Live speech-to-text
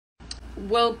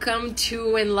Welcome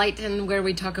to enLIGHTen, where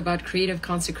we talk about creative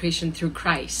consecration through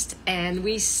Christ. And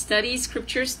we study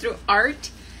scriptures through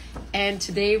art. And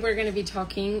today we're going to be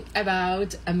talking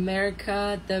about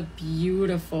America the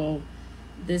Beautiful.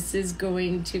 This is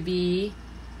going to be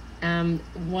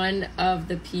one of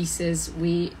the pieces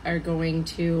we are going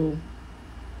to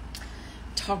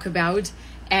talk about.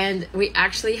 And we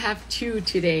actually have two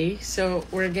today. So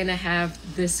we're going to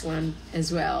have this one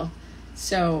as well.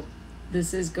 So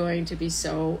this is going to be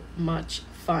so much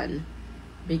fun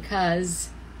because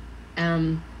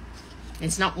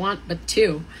it's not one but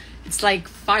two. It's like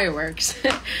fireworks.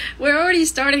 We're already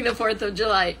starting the 4th of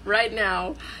July right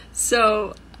now.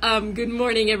 So good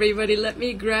morning, everybody. Let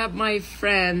me grab my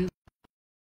friend.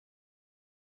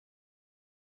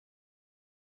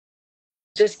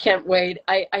 Just can't wait.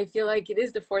 I feel like it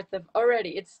is the 4th of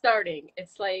already. It's starting.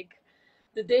 It's like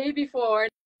the day before.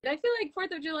 And I feel like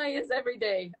 4th of July is every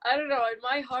day. I don't know. In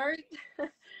my heart,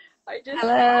 I just,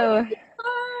 Hello.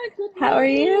 good How are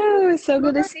morning. you? So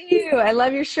good to Good. see you. I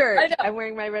love your I shirt. know. I'm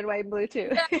wearing my red, white, and blue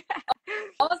too. Yeah, I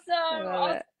awesome. love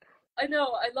Awesome. it. I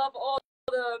know. I love all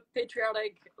the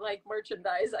patriotic like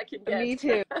merchandise I can get. Me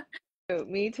too.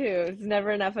 Me too. It's never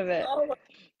enough of it. Oh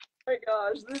my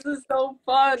gosh. This is so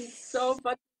fun. So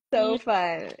fun to So see.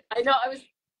 fun. I know. I was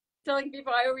telling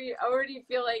people I already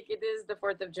feel like it is the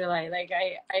 4th of July. Like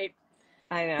I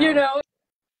I you know. know,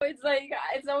 it's like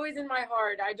it's always in my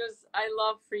heart. I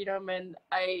love freedom, and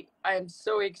I am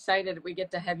so excited we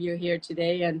get to have you here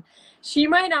today. And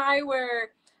Shima and I were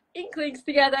inklings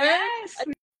together. Yes,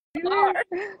 we Are,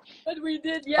 were. but we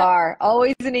did, yeah. Are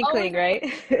always an Always, inkling, right?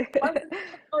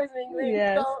 always an inkling.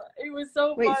 Yes. So it was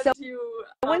so Wait, fun to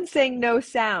someone's saying no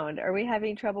sound. Are we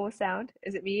having trouble with sound?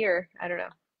 Is it me or I don't know.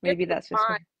 it's Maybe that's just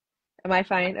fine. me. Am I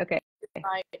fine? Okay.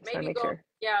 Fine. Just want to Maybe make go, sure.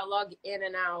 yeah, log in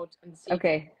and out and see if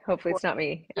Okay. Hopefully it it's works. not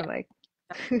me. Yeah. I'm like,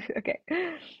 okay.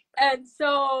 And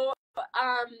so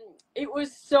it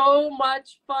was so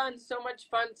much fun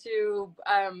to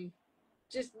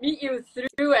just meet you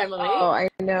through Emily. Oh, I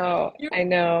know. You're I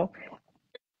know.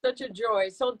 such a joy.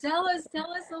 So tell us a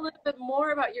little bit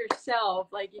more about yourself.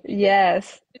 Like if you can,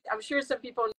 Yes. I'm sure some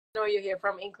people know you here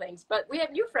from Inklings, but we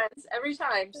have new friends every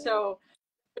time. So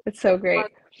It's so fun. great.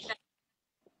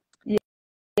 Ye-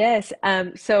 Yes.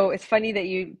 So it's funny that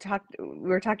we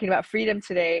were talking about freedom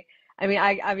today. I mean,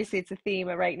 I obviously it's a theme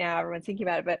right now, everyone's thinking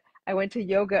about it, but I went to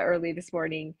yoga early this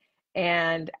morning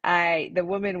and the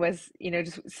woman was,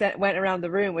 went around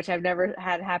the room, which I've never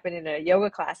had happen in a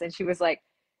yoga class. And she was like,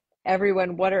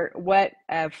 everyone, what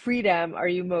freedom are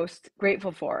you most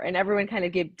grateful for? And everyone kind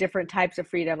of gave different types of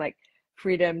freedom, like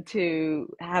freedom to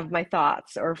have my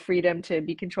thoughts or freedom to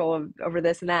be over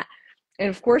this and that. And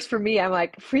of course, for me, I'm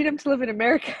like, freedom to live in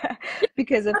America.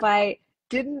 Because if I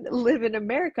didn't live in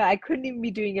America, I couldn't even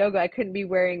be doing yoga. I couldn't be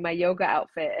wearing my yoga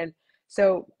outfit. And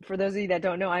so, for those of you that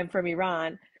don't know, I'm from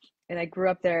Iran and I grew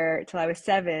up there till I was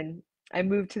 7. I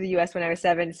moved to the US when I was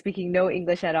 7, speaking no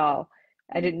English at all.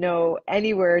 I didn't know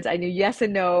any words. I knew yes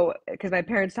and no because my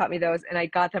parents taught me those and I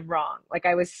got them wrong. Like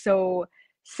I was so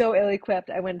ill-equipped.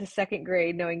 I went to second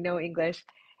grade knowing no English.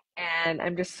 And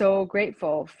I'm just so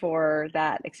grateful for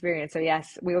that experience. So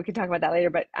yes, we can talk about that later,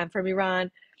 but I'm from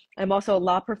Iran. I'm also a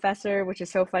law professor, which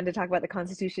is so fun to talk about the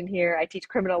Constitution here. I teach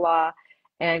criminal law,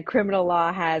 and criminal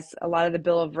law has a lot of the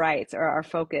Bill of Rights are our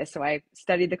focus. So I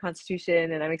studied the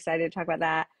Constitution and I'm excited to talk about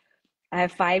that. I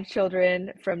have 5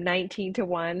 children. From 19 to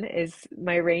 1 is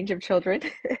my range of children.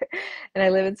 And I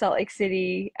live in Salt Lake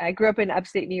City. I grew up in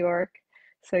upstate New York.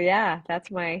 So yeah, that's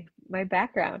my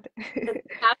background.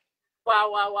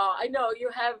 Wow, wow, wow. I know you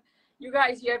have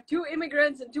two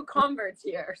immigrants and two converts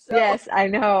here. So Yes, I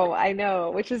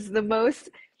know, which is the most,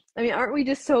 I mean, aren't we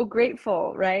just so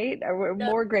grateful, right? Or we're yeah,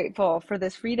 more grateful for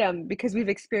this freedom because we've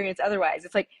experienced otherwise.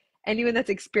 It's like anyone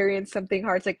that's experienced something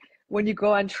hard, it's like when you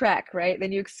go on trek, right?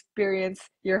 Then you experience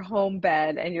your home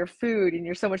bed and your food, and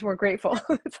you're so much more grateful.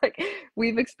 It's like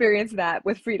we've experienced that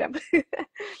with freedom.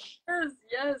 yes,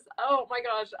 yes. Oh my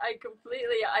gosh, I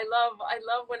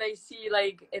love when I see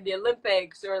like in the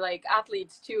Olympics or like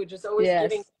athletes too, just always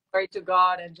giving Yes, glory to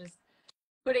God and just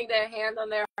putting their hand on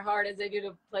their heart as they do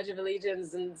the Pledge of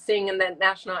Allegiance and singing that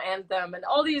national anthem and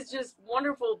all these just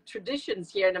wonderful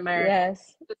traditions here in America.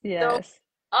 yes, So, yes.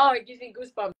 oh, it gives me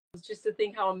goosebumps just to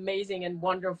think how amazing and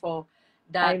wonderful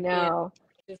I that is. know.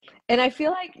 Just, And I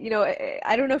feel like,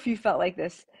 I don't know if you felt like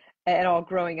this at all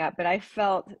growing up, but I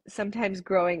felt sometimes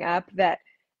growing up that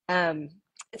um,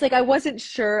 it's like I wasn't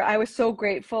sure. I was so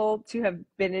grateful to have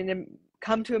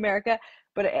come to America,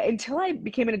 but until I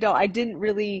became an adult, I didn't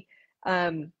really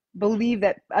believe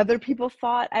that other people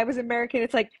thought I was American.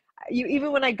 It's like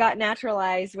even when I got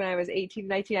naturalized when I was 18,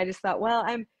 19, I just thought, well,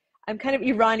 I'm kind of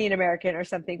Iranian American or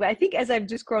something. But I think as I've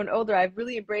just grown older, I've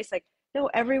really embraced like, no,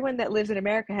 everyone that lives in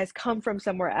America has come from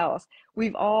somewhere else.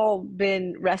 We've all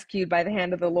been rescued by the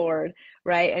hand of the Lord,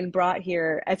 right? And brought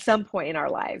here at some point in our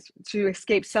lives to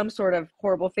escape some sort of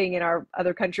horrible thing in our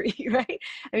other country, right?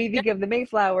 I mean, think of the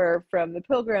Mayflower, from the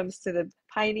Pilgrims to the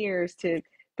pioneers to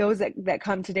those that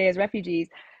come today as refugees.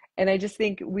 And I just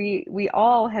think we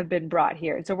all have been brought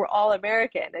here. And so we're all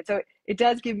American. And so it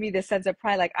does give me this sense of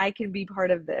pride, like I can be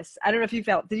part of this. I don't know if you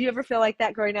felt, did you ever feel like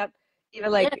that growing up? Even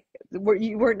Yeah. like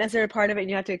you weren't necessarily part of it and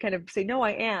you have to kind of say, no,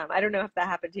 I am. I don't know if that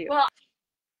happened to you. Well,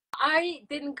 I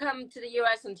didn't come to the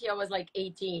US until I was like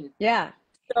 18. Yeah.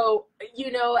 So,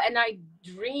 and I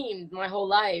dreamed my whole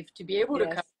life to be able to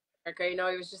come Yes. to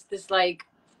America. It was just this like,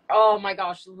 oh my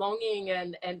gosh, longing,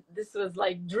 and this was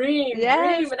like dream,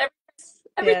 Yes. dream, and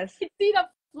every Yes. you see the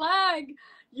flag,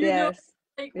 Yes.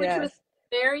 like, which was Yes.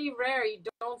 very rare. You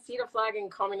don't see the flag in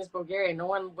communist Bulgaria. No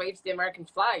one waves the American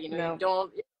flag. You No.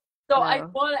 don't. So No. I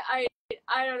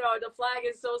don't know. The flag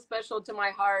is so special to my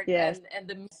heart, Yes. and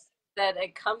the that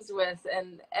it comes with,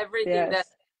 and everything that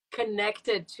Yes.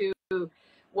 connected to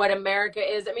what America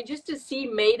is. I mean, just to see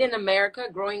Made in America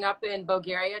growing up in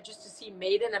Bulgaria, just to see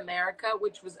Made in America,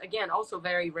 which was again also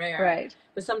very rare. Right.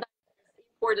 But sometimes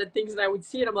imported things, and I would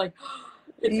see it, I'm like, oh,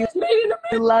 it You says Made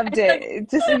in loved America. it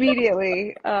just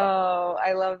immediately. Oh,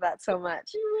 I love that so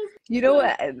much. You know So,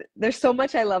 what? There's so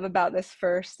much I love about this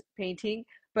first painting,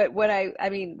 but I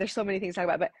mean, there's so many things to talk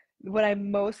about, but what I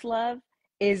most love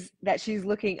is that she's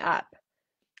looking up.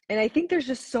 And I think there's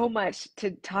just so much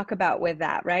to talk about with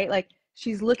that, right? Like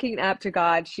she's looking up to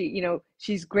God.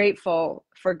 She's grateful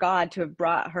for God to have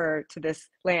brought her to this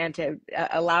land, to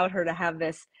allowed her to have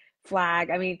this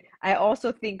flag. I mean, I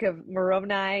also think of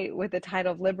Moroni with the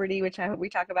title of Liberty, which I hope we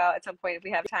talk about at some point if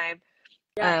we have time.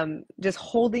 yeah. Just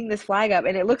holding this flag up,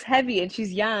 and it looks heavy, and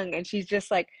she's young, and she's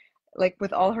just like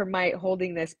with all her might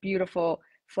holding this beautiful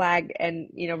flag, and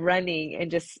running,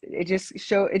 and it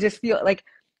just feel like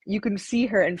you can see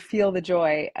her and feel the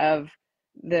joy of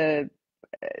the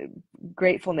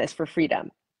gratefulness for freedom.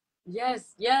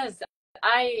 Yes, yes.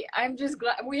 I'm just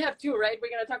glad we have two, right? We're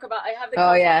gonna talk about. I have the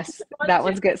Oh Constitution yes, one that too.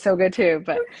 one's good, so good too.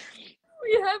 But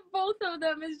We have both of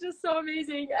them. It's just so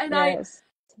amazing, and yes.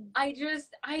 I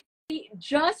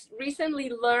just recently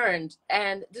learned,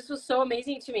 and this was so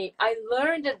amazing to me. I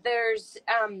learned that there's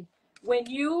when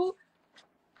you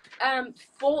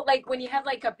full like when you have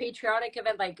like a patriotic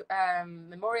event like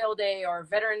Memorial Day or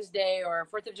Veterans Day or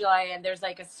 4th of July, and there's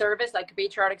like a service, like a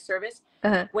patriotic service,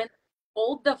 Uh-huh. when they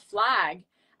fold the flag.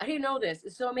 I didn't know this.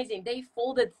 It's so amazing. They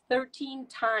folded 13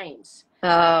 times.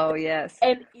 Oh yes.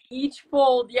 And each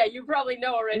fold, yeah, you probably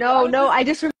know already. I No, was no, just I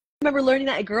just remember learning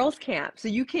that at girls' camp. So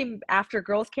you came after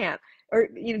girls' camp, or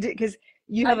because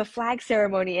you have I a flag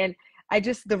ceremony, and I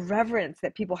just the reverence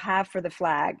that people have for the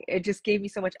flag. It just gave me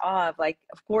so much awe of like,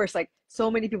 of course, like so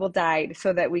many people died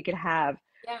so that we could have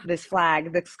yeah. this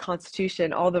flag, this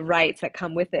Constitution, all the rights that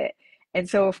come with it. And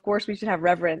so, of course, we should have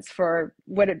reverence for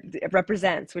what it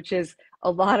represents, which is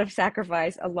a lot of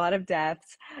sacrifice, a lot of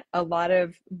deaths, a lot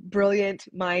of brilliant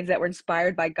minds that were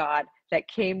inspired by God that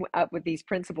came up with these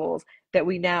principles that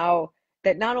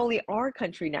not only our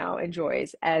country now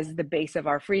enjoys as the base of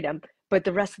our freedom, but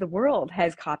the rest of the world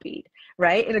has copied,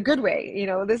 right? In a good way.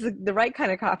 This is the right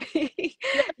kind of copy.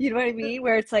 Yeah. You know what I mean?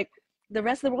 Where it's like the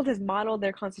rest of the world has modeled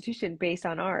their constitution based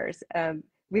on ours.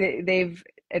 They've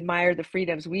admired the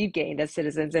freedoms we've gained as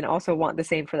citizens and also want the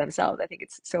same for themselves. I think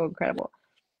it's so incredible.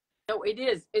 No, it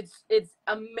is. It's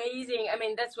amazing. I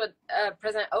mean, that's what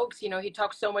President Oaks, he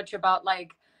talks so much about,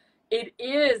 like, it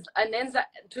is an enzyme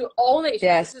to all nations.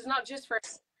 Yes. This is not just for,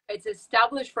 it's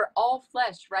established for all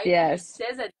flesh, right? He Yes.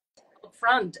 says it up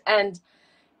front, and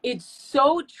it's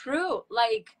so true.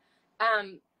 Like,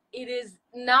 it is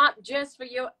not just for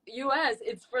U.S.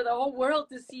 It's for the whole world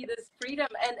to see this freedom.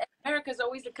 And America is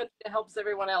always the country that helps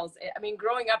everyone else. I mean,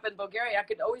 growing up in Bulgaria, I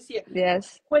could always see it.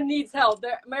 Yes. When needs help,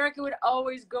 America would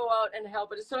always go out and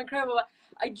help. It is so incredible.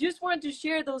 I just wanted to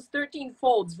share those 13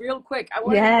 folds real quick. I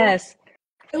wanted Yes. to go.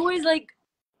 It was like,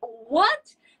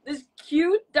 what? This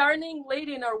cute, darling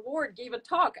lady in our ward gave a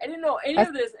talk. I didn't know any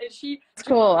of this, and That's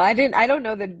cool. I don't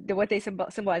know what they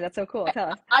symbolize. That's so cool. Tell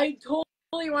us. I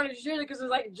totally wanted to share it because it was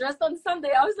like just on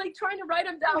Sunday. I was like trying to write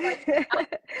them down,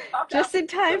 like Just in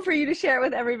time for you to share it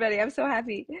with everybody. I'm so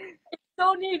happy.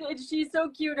 so neat. And she's so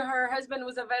cute. Her husband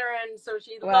was a veteran, so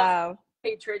she Wow. loves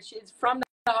patriots. She's from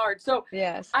the heart. So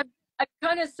Yes. I'm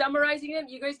kind of summarizing them.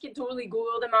 You guys can totally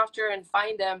Google them after and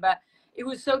find them, but it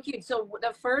was so cute. So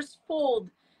the first fold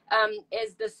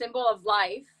is the symbol of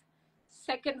life.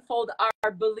 Second fold,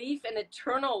 our belief in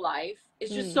eternal life.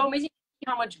 It's just so amazing.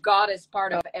 how much God is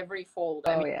part of every fold.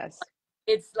 I Oh, mean, yes.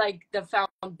 it's like the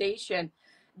foundation.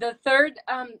 The third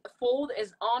fold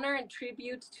is honor and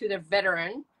tribute to the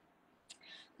veteran.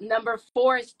 Number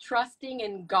four is trusting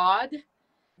in God.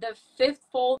 The fifth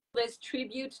fold is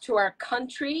tribute to our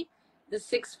country. The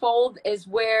sixth fold is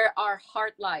where our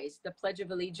heart lies, the Pledge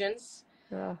of Allegiance.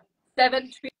 Oh.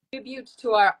 Seven, tribute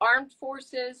to our armed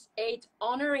forces. Eight,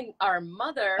 honoring our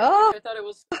mother, Oh. which I thought it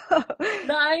was.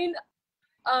 Nine,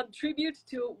 tribute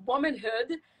to womanhood.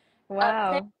 10,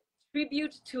 Wow.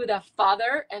 tribute to the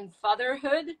father and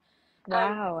fatherhood. Um,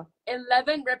 Wow.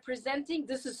 11, representing,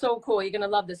 this is so cool, you're gonna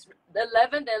love this. The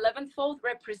 11th fold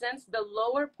represents the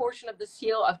lower portion of the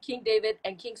seal of King David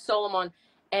and King Solomon,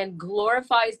 and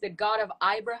glorifies the God of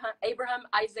Abraham,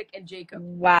 Isaac, and Jacob.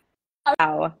 Wow.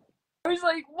 I was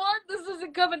like, what? This is a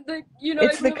covenant, you know,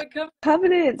 It's like we the have a covenant.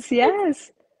 covenants,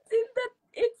 yes.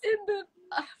 It's in the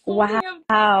folding of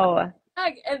Wow.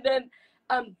 flag. And then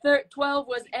 12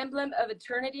 was emblem of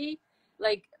eternity,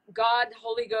 like God,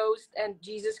 Holy Ghost, and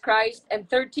Jesus Christ. And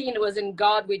 13 was in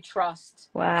God we trust.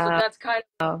 So Wow. that's kind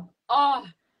of, oh,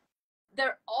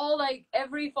 they're all like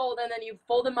every fold, and then you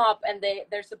fold them up, and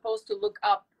they're supposed to look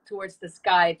up towards the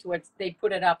sky, towards, they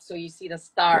put it up so you see the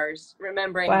stars,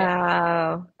 remembering that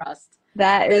Wow. trust.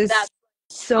 That Then is that's,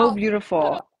 so oh,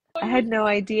 beautiful. I had no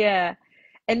idea.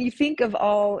 And you think of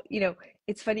all,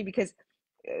 it's funny because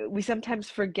we sometimes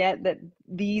forget that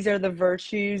these are the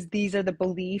virtues, these are the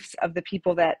beliefs of the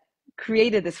people that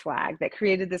created this flag, that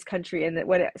created this country, and that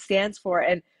what it stands for.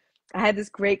 And I had this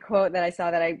great quote that I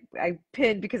saw that I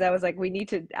pinned because I was like,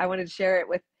 I wanted to share it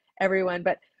with everyone.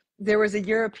 But there was a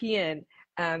European,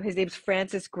 his name's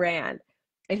Francis Grand,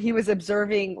 and he was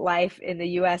observing life in the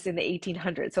US in the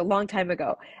 1800s, so a long time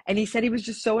ago. And he said he was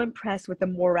just so impressed with the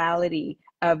morality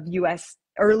of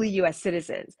early US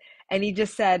citizens. And he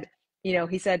just said,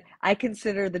 he said, I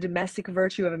consider the domestic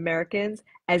virtue of Americans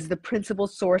as the principal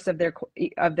source of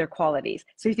their qualities.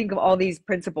 So you think of all these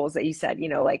principles that you said,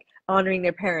 like honoring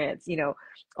their parents,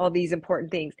 all these important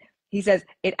things. He says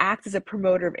it acts as a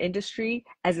promoter of industry,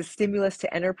 as a stimulus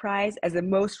to enterprise, as the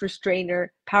most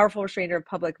powerful restrainer of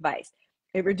public vice.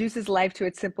 It reduces life to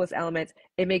its simplest elements.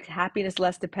 It makes happiness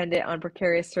less dependent on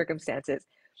precarious circumstances.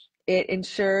 It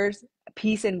ensures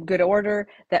peace and good order,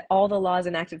 that all the laws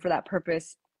enacted for that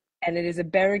purpose, and it is a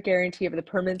better guarantee of the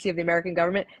permanency of the American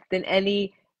government than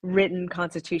any written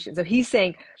constitution. So he's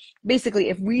saying, basically,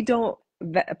 if we don't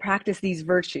practice these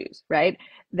virtues, right,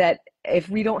 that if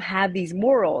we don't have these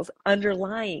morals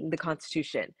underlying the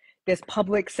Constitution, this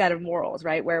public set of morals,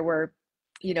 right, where we're,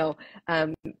 we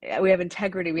have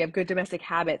integrity, we have good domestic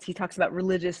habits. He talks about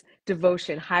religious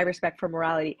devotion, high respect for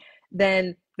morality.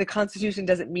 Then the Constitution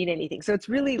doesn't mean anything. So it's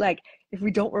really like, if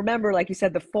we don't remember, like you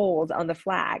said, the folds on the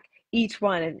flag, each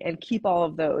one, and keep all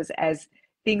of those as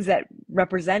things that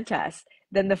represent us,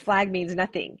 then the flag means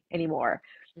nothing anymore.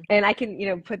 And I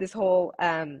can, put this whole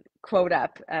quote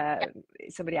up.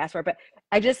 Somebody asked for it, but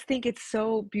I just think it's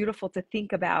so beautiful to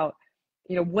think about,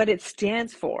 what it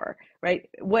stands for, right?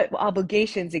 What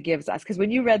obligations it gives us. Because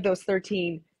when you read those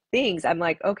 13 things, I'm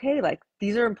like, okay, like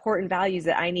these are important values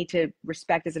that I need to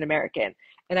respect as an American,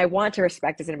 and I want to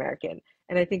respect as an American.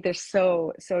 And I think they're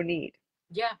so, so neat.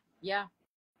 yeah, yeah.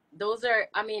 Those are,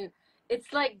 I mean,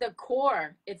 it's like the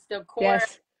core. It's the core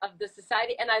Yes. of the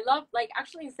society. And I love, like,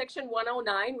 actually in section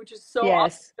 109, which is so awesome,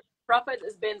 Yes. the prophet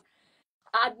has been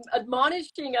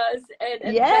admonishing us and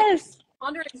begging Yes.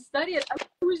 ponder and study it.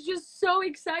 I was just so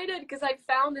excited because I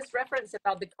found this reference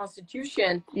about the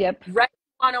Constitution. Yep. Right,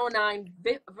 109,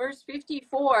 verse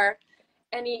 54.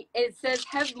 And it says,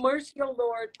 have mercy, O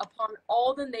Lord, upon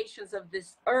all the nations of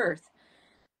this earth.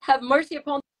 Have mercy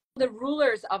upon the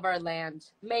rulers of our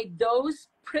land. May those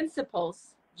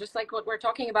principles, just like what we're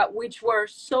talking about, which were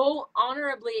so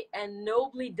honorably and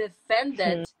nobly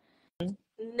defended,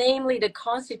 namely the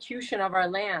Constitution of our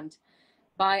land,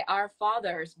 by our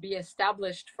fathers, be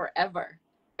established forever.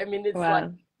 I mean, it's like,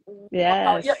 Wow.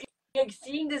 wow. Yes. You're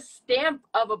seeing this stamp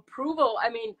of approval. I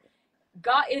mean,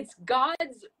 God, it's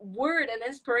God's word and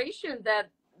inspiration that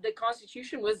the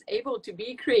Constitution was able to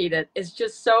be created. It's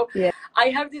just so, Yes. I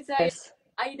have to tell you,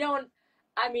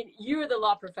 I mean, you're the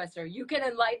law professor. You can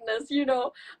enlighten us,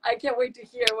 I can't wait to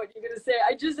hear what you're going to say.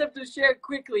 I just have to share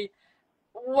quickly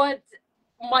what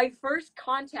my first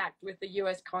contact with the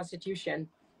U.S. Constitution.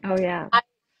 Oh, yeah.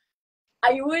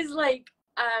 I was like,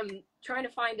 trying to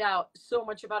find out so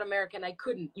much about America, and I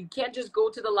couldn't. You can't just go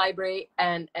to the library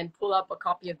and pull up a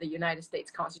copy of the United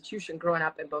States Constitution. Growing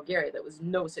up in Bulgaria, there was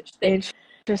no such thing.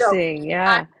 Interesting. So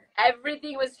Yeah.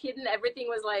 everything was hidden. Everything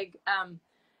was like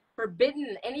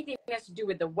forbidden. Anything that has to do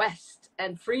with the West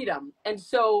and freedom. And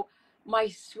so my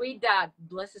sweet dad,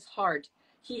 bless his heart,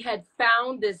 he had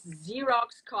found this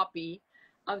Xerox copy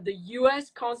of the US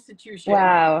Constitution,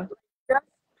 Wow. just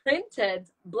printed,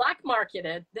 black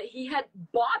marketed, that he had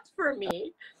bought for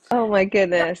me. Oh my So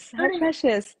goodness. How learning,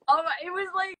 precious. oh, it was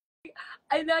like,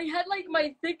 and I had like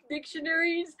my thick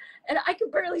dictionaries, and I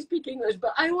could barely speak English,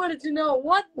 but I wanted to know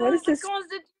what What does does the this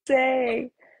Constitution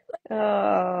say?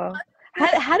 Oh.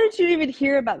 How did you even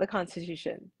hear about the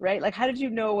Constitution, right? Like how did you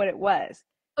know what it was?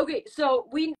 Okay, so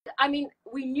I mean,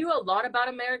 we knew a lot about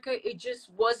America. It just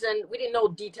wasn't, we didn't know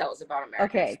details about America.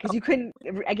 Okay, because So, you couldn't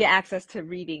get access to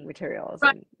reading materials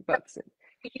right, and right. books.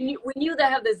 We knew they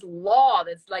have this law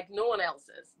that's like no one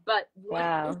else's, but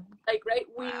Wow. like, right,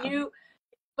 we Wow. knew,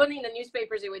 funny in the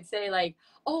newspapers, it would say like,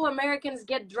 oh, Americans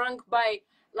get drunk by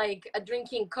like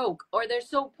drinking Coke, or they're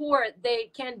so poor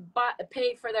they can't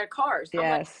pay for their cars. I'm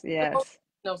like, Yes, no, yes.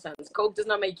 no sense. Coke does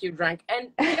not make you drunk.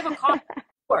 And if you have a car,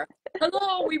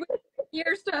 hello, we waited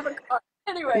years to have a car.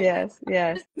 Anyway, Yes,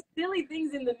 yes. just silly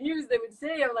things in the news they would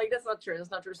say. I'm like, that's not true.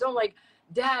 That's not true. So I'm like,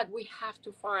 Dad, we have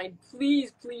to find,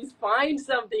 please, please find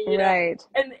something, Right.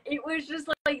 And it was just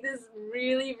like this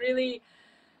really, really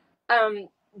um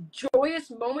joyous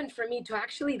moment for me to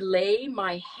actually lay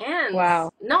my hands,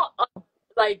 Wow. not on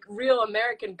like real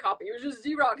American copy. It was just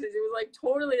Xeroxes. It was like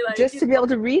totally like, Just to be able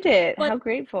to read it. but How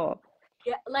grateful.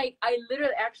 yeah, like I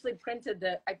literally actually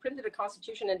I printed the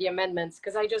Constitution and the amendments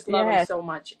because I just love them Yes, so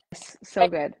much. so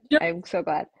And good. just, I'm so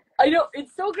glad. I know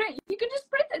it's so great. You can just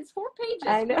print it. It's 4 pages.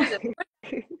 I know. What is it?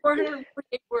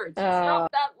 448 words. It's Oh,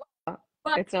 not that long,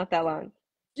 but it's not that long.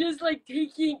 just like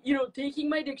taking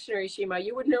my dictionary, Shima.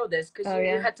 You would know this because Oh you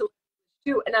yeah. had to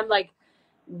too. And I'm like,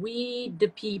 we the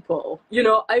people.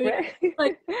 I mean, Right.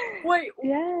 like, wait,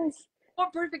 Yes.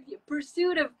 what perfect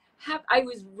pursuit of I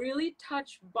was really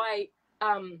touched by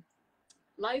um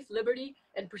life, liberty,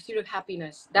 and pursuit of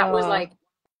happiness. That was Oh, like,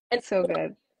 and so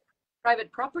good.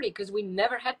 private property because we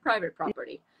never had private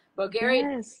property. Bulgaria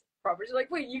Yes. property. Like,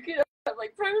 wait, you can have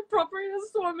like private property.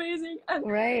 That's so amazing. And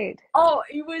Right. oh,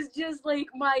 it was just like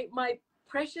my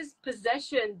precious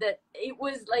possession that it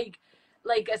was like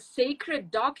a sacred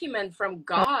document from Oh,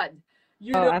 God.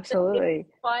 oh, That absolutely.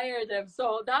 inspired them.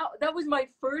 So that was my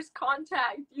first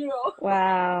contact,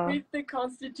 Wow. with the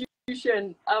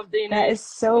Constitution of the That United. is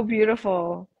so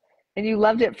beautiful. And you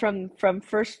loved it from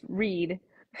first read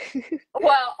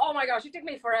Well, oh my gosh, it took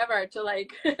me forever to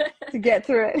like, to get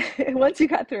through it. Once you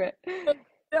got through it. That's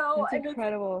and it's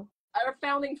incredible. our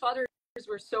founding fathers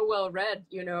were so well read,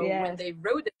 when Yes. they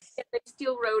wrote it, and they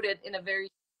still wrote it in a very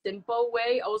simple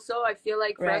way. Also, I feel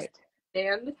like for us Right. to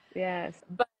understand, Yes.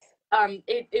 but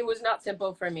it was not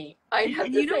simple for me. I have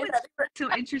And to you know say what's that.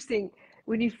 so interesting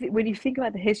when you think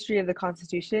about the history of the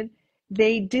Constitution,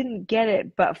 they didn't get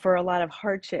it, but for a lot of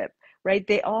hardship, right?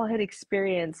 They all had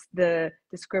experienced the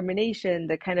discrimination,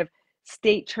 the kind of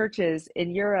state churches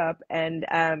in Europe, and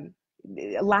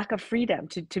lack of freedom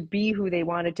to be who they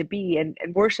wanted to be and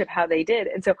worship how they did.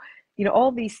 And so,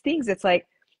 all these things, it's like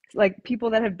people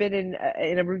that have been in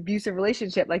an abusive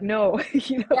relationship, like, no,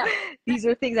 Yeah, these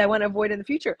are things I want to avoid in the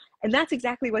future. And that's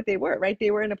exactly what they were, right?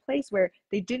 They were in a place where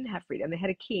they didn't have freedom. They had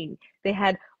a king. They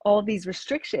had all these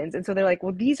restrictions. And so they're like,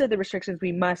 well, these are the restrictions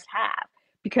we must have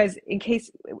because in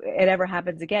case it ever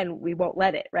happens again, we won't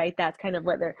let it, right? That's kind of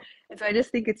what they're. And so I just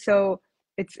think it's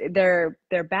their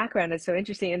background is so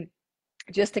interesting. And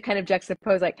just to kind of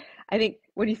juxtapose, like, I think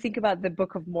when you think about the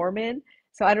Book of Mormon,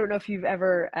 so I don't know if you've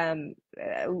ever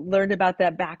learned about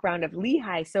the background of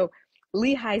Lehi. So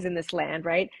Lehi's in this land,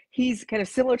 right? He's kind of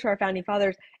similar to our founding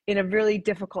fathers in a really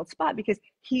difficult spot because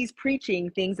he's preaching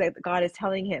things that God is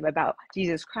telling him about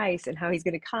Jesus Christ and how he's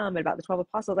going to come and about the 12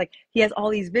 apostles. Like, he has all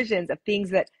these visions of things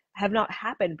that have not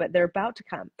happened, but they're about to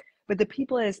come. But the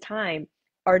people at his time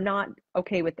are not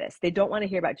okay with this. They don't want to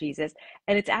hear about Jesus.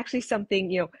 And it's actually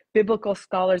something, biblical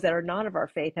scholars that are not of our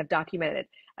faith have documented.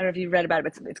 I don't know if you've read about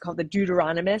it, but it's called the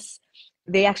Deuteronomists.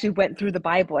 They actually went through the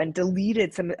Bible and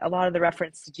deleted a lot of the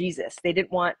reference to Jesus. They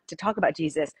didn't want to talk about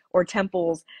Jesus or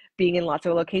temples being in lots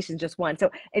of locations, just one.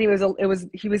 So anyways,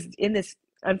 he was in this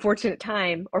unfortunate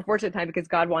time, or fortunate time because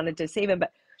God wanted to save him,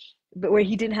 but where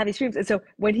he didn't have these dreams. And so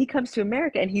when he comes to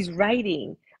America and he's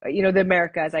writing, the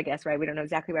Americas, I guess, right? We don't know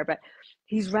exactly where, but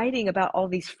he's writing about all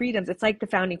these freedoms. It's like the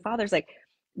founding fathers, like,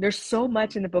 there's so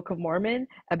much in the Book of Mormon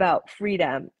about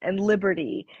freedom and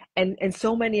liberty, and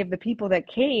so many of the people that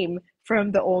came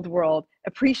from the old world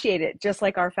appreciate it, just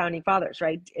like our founding fathers,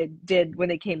 right? It did when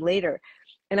they came later.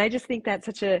 And I just think that's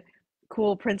such a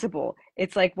cool principle.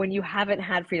 It's like when you haven't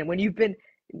had freedom, when you've been,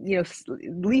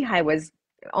 Lehi was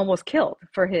almost killed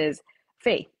for his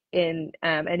faith in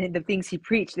and the things he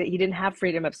preached, that he didn't have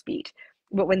freedom of speech.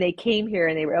 but when they came here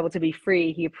and they were able to be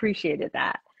free, he appreciated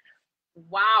that.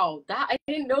 Wow, that I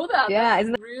didn't know that. Yeah, That's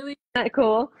isn't really that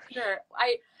cool? sure.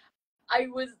 I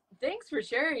was thanks for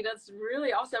sharing. That's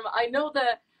really awesome. I know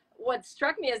that what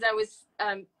struck me as I was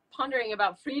pondering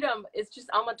about freedom is just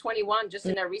Alma 21, just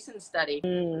in a recent study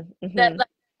that Mm-hmm.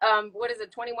 like what is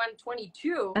it 21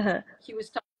 22 Uh-huh. he was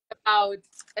talking about,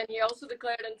 and he also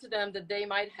declared unto them that they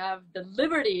might have the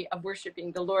liberty of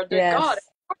worshiping the Lord their God, Yes.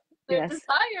 their Yes.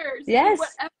 desires in Yes.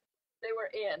 whatever they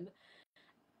were in.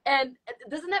 And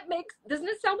doesn't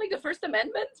it sound like the First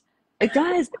Amendment? It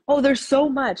does. Oh, there's so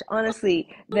much,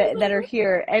 honestly, that are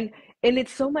here, and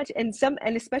it's so much, and some,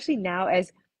 and especially now,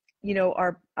 as you know,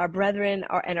 our brethren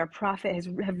and our prophet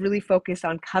have really focused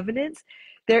on covenants.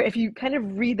 There, if you kind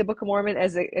of read the Book of Mormon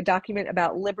as a document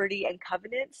about liberty and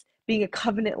covenants, being a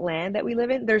covenant land that we live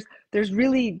in, there's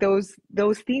really those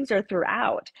themes are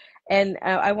throughout. And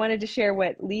I wanted to share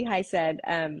what Lehi said.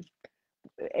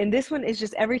 And this one is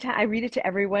just every time I read it to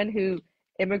everyone who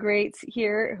immigrates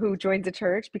here, who joins a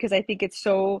church, because I think it's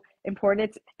so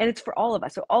important. It's for all of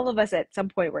us. So all of us at some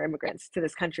point were immigrants to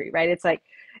this country, right? It's like,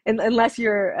 unless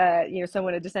you're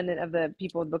someone, a descendant of the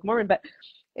people of the Book of Mormon. But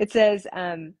it says,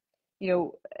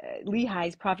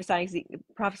 Lehi's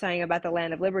prophesying about the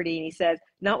land of liberty, and he says,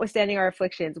 notwithstanding our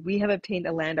afflictions, we have obtained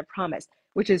a land of promise,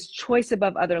 which is choice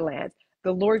above other lands.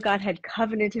 The Lord God had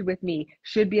covenanted with me,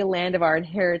 should be a land of our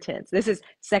inheritance. This is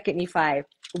 2 Nephi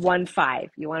 1:5.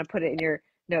 You want to put it in your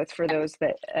notes for those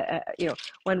that,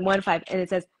 1:5. And it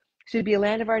says, should be a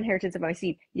land of our inheritance of my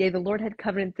seed. Yea, the Lord had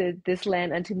covenanted this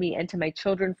land unto me and to my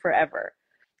children forever.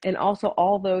 And also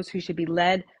all those who should be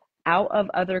led out of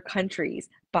other countries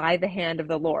by the hand of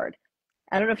the Lord.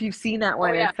 I don't know if you've seen that Oh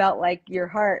one and yeah, felt like your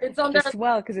heart it's under. just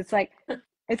swell, because it's like,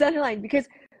 it's underlined because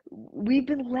we've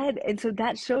been led. And so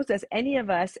that shows us, any of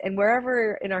us, and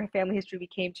wherever in our family history we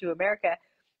came to America,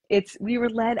 we were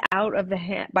led out of the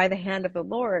hand by the hand of the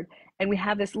Lord, and we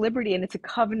have this liberty, and it's a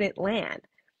covenant land,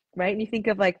 right? And you think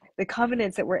of like the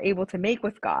covenants that we're able to make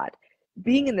with God,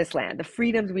 being in this land, the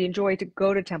freedoms we enjoy to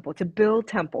go to temple, to build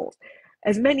temples,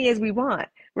 as many as we want,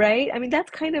 right? I mean,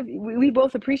 that's kind of, we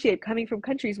both appreciate coming from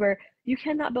countries where you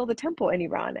cannot build a temple in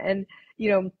Iran, and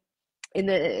in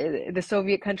the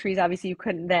Soviet countries, obviously you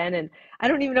couldn't then, and I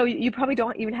don't even know, you probably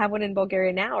don't even have one in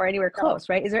Bulgaria now or anywhere No, close,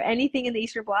 right? Is there anything in the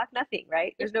Eastern Bloc? Nothing,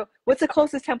 right? There's no. What's the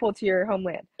closest temple to your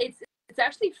homeland? it's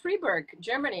actually Freiburg,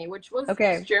 Germany, which was East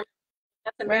Okay, Germany.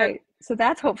 That's American right. So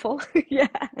that's hopeful. Yeah,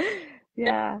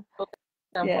 yeah,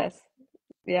 temple. yes,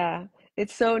 yeah.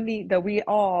 It's so neat that we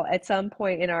all, at some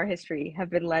point in our history, have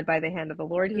been led by the hand of the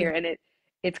Lord Mhm. here, and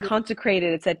it's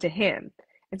consecrated. It's said to Him,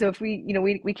 and so if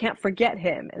we can't forget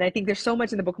Him. And I think there's so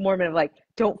much in the Book of Mormon of like,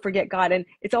 don't forget God, and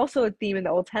it's also a theme in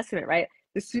the Old Testament, right?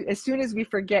 As soon as we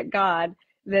forget God,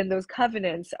 then those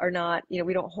covenants are not,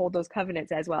 we don't hold those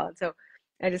covenants as well. And so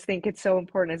I just think it's so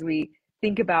important, as we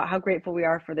think about how grateful we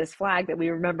are for this flag, that we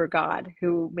remember God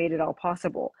who made it all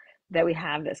possible, that we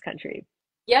have this country.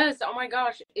 Yes, oh my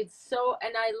gosh, it's so,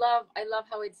 and I love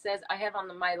how it says, I have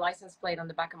on my license plate on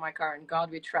the back of my car, "In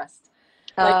God we trust."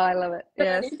 Oh, Like, I love it.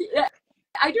 Yes. yeah,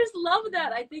 I just love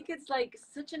that. I think it's like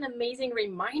such an amazing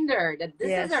reminder that this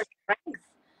is our Yes. strength,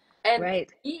 and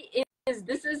Right.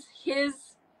 this is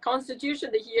his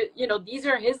constitution, that these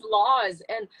are his laws.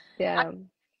 And I Yeah.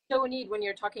 so neat when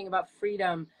you're talking about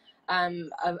freedom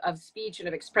of speech and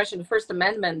of expression, the First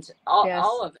Amendment, all Yes.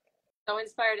 of it. So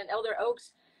inspired. And Elder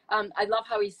Oaks, I love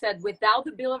how he said, without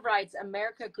the Bill of Rights,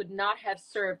 America could not have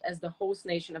served as the host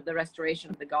nation of the restoration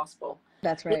of the gospel,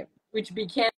 That's right. which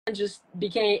began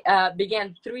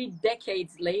 3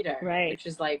 decades later, Right. which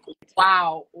is like,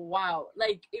 wow.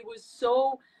 Like, it was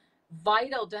so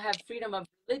vital to have freedom of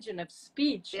religion, of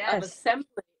speech, of Yes. assembly.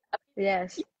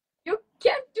 Yes. You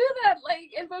can't do that.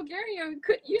 Like in Bulgaria,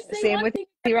 could you say Same one with thing?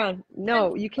 Iran. And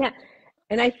No, you can't.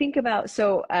 And I think about,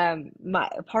 so my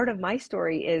part of my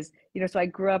story is, so I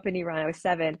grew up in Iran. I was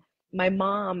 7. My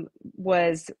mom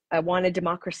wanted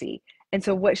democracy. And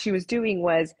so what she was doing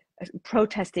was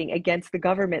protesting against the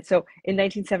government. So in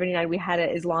 1979, we had an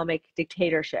Islamic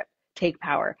dictatorship take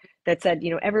power that said,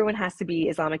 everyone has to be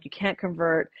Islamic. You can't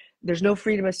convert. There's no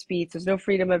freedom of speech. There's no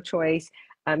freedom of choice.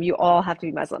 You all have to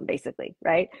be Muslim, basically,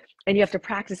 right? And you have to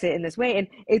practice it in this way. And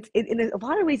in a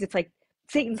lot of ways, it's like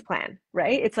Satan's plan,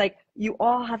 right? It's like you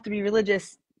all have to be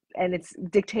religious, and it's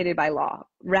dictated by law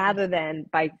rather than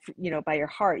by your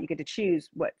heart. You get to choose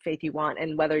what faith you want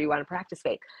and whether you want to practice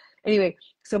faith. Anyway,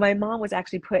 so my mom was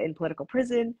actually put in political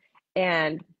prison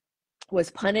and was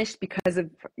punished because of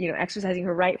exercising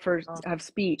her right of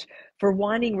speech, for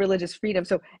wanting religious freedom.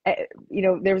 So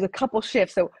there was a couple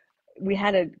shifts. So we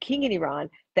had a king in Iran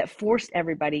that forced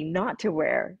everybody not to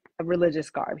wear a religious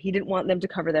garb. He didn't want them to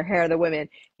cover their hair, the women.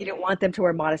 He didn't want them to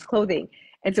wear modest clothing.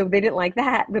 And so they didn't like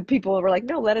that. The people were like,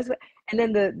 no, let us. And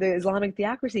then the Islamic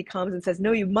theocracy comes and says,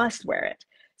 no, you must wear it.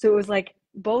 So it was like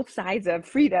both sides of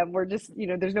freedom were just,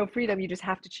 there's no freedom. You just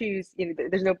have to choose.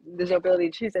 There's no ability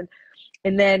to choose.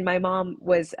 And then my mom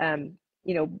was,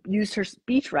 used her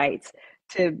speech rights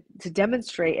to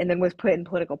demonstrate, and then was put in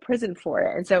political prison for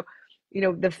it. And so,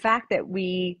 the fact that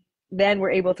we then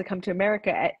were able to come to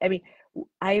America, I mean,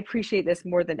 I appreciate this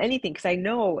more than anything, because I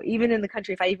know even in the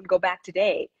country, if I even go back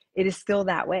today, it is still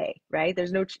that way, right?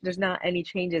 There's not any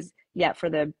changes yet for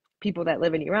the people that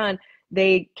live in Iran.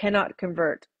 They cannot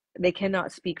convert. They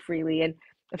cannot speak freely. And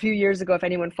a few years ago, if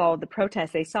anyone followed the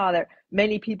protests, they saw that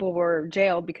many people were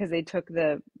jailed because they took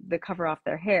the cover off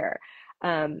their hair.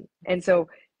 And so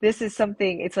this is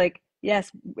something, it's like,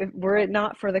 yes, were it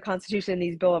not for the Constitution and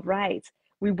these Bill of Rights,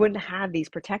 we wouldn't have these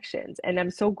protections. And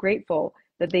I'm so grateful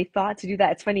that they thought to do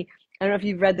that. It's funny, I don't know if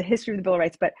you've read the history of the Bill of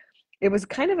Rights, but it was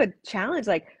kind of a challenge.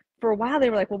 Like, for a while, they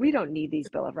were like, well, we don't need these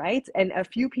Bill of Rights. And a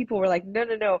few people were like,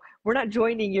 no, we're not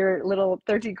joining your little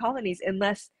 13 colonies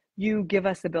unless you give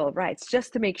us the Bill of Rights,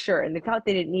 just to make sure. And they thought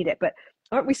they didn't need it. But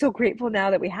aren't we so grateful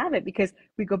now that we have it? Because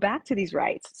we go back to these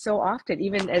rights so often,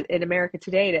 even in America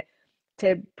today,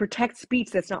 to protect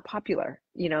speech that's not popular,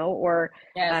 or,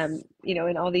 Yes.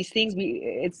 and all these things.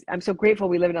 I'm so grateful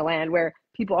we live in a land where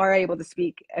people are able to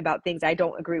speak about things I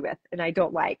don't agree with and I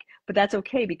don't like, but that's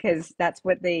okay, because that's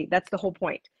the whole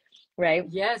point, right?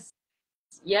 Yes.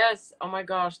 Yes. Oh my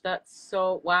gosh. That's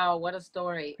so, wow. What a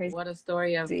story. Crazy. What a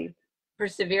story of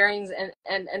perseverance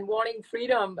and wanting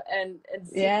freedom and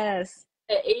Yes.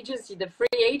 the agency, the free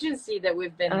agency that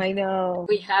I know.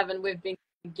 we have and we've been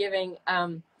giving.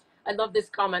 I love this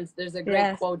comment. There's a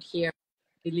great quote here.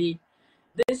 Really.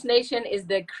 This nation is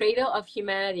the cradle of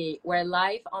humanity, where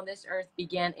life on this earth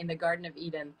began in the Garden of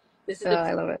Eden. This is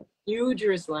I love it. New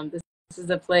Jerusalem. This is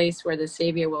the place where the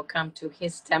Savior will come to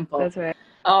his temple. That's right.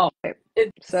 Oh,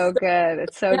 it's so good.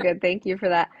 It's so good. Thank you for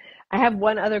that. I have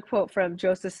one other quote from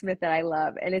Joseph Smith that I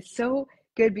love, and it's so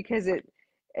good because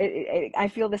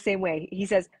I feel the same way. He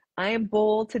says, I am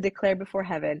bold to declare before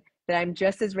heaven that I'm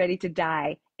just as ready to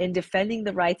die in defending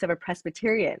the rights of a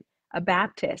Presbyterian, a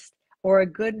Baptist, or a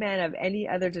good man of any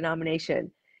other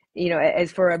denomination,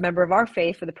 as for a member of our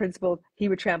faith, for the principle he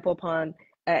would trample upon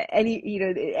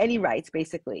any rights,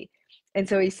 basically. And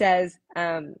so he says,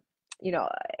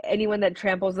 anyone that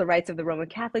tramples the rights of the Roman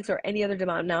Catholics or any other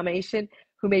denomination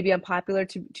who may be unpopular,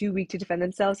 too weak to defend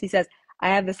themselves, he says, I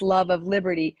have this love of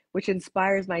liberty which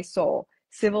inspires my soul,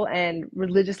 civil and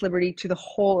religious liberty to the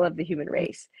whole of the human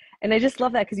race. And I just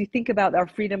love that, because you think about our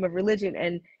freedom of religion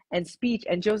and speech,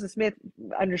 and Joseph Smith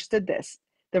understood this,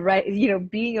 the right,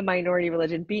 being a minority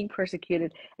religion, being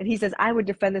persecuted. And he says, I would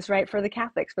defend this right for the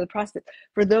Catholics, for the Protestants,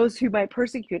 for those who might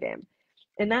persecute him.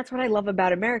 And that's what I love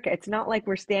about America. It's not like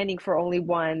we're standing for only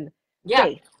one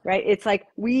faith, right? It's like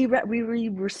we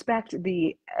respect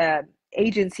the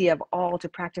agency of all to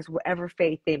practice whatever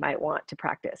faith they might want to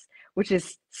practice, which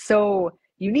is so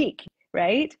unique,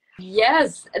 right?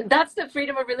 Yes, and that's the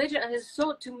freedom of religion. And it's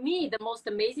so, to me, the most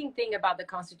amazing thing about the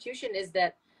Constitution is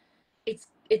that it's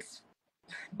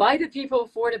by the people,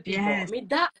 for the people. Yes. I mean,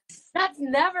 that's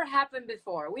never happened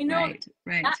before. We know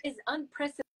right. that is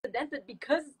unprecedented,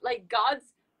 because like God's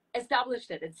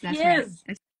established it. It's That's his.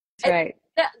 Right. That's right.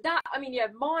 That I mean, you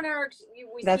have monarchs.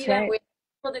 We That's see that right. with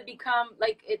people that become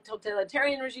like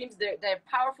totalitarian regimes. They're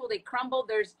powerful. They crumble.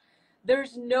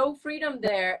 There's no freedom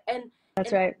there. And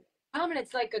that's right.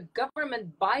 It's like a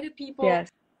government by the people, yes.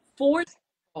 for the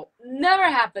people. Never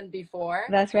happened before.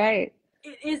 That's right.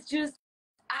 It is just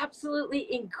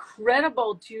absolutely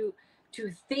incredible to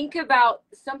think about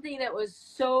something that was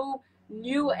so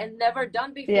new and never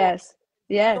done before. Yes.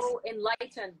 So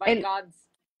enlightened by God's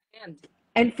hand.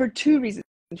 And for two reasons,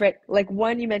 right? Like,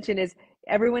 one you mentioned is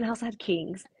everyone else had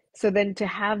kings. So then to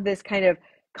have this kind of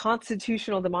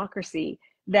constitutional democracy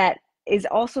that is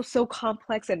also so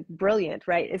complex and brilliant,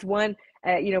 right? It's one,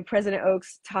 President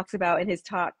Oakes talks about in his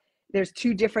talk, there's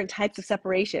two different types of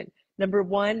separation. Number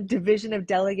one, division of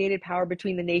delegated power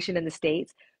between the nation and the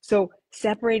states. So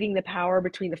separating the power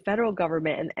between the federal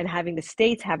government and having the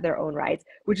states have their own rights,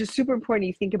 which is super important.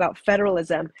 You think about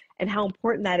federalism and how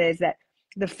important that is, that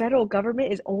the federal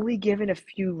government is only given a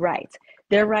few rights.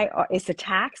 Their right is to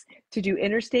tax, to do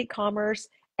interstate commerce,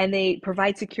 and they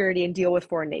provide security and deal with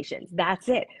foreign nations. That's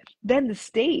it. Then the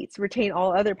states retain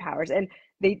all other powers, and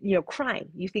they, crime,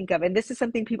 you think of, and this is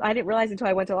something I didn't realize until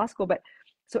I went to law school, but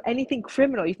so anything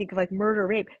criminal, you think of like murder,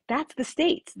 rape, that's the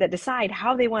states that decide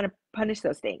how they want to punish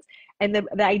those things. And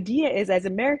the idea is, as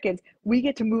Americans, we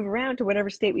get to move around to whatever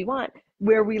state we want.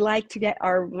 where we like to get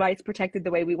our rights protected the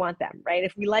way we want them, right?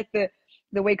 If we like the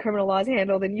way criminal law is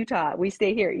handled in Utah, we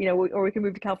stay here, or we can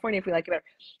move to California if we like it better.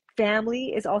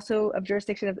 Family is also a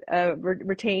jurisdiction of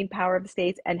retained power of the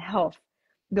states, and health.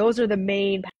 Those are the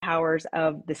main powers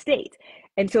of the state.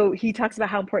 And so he talks about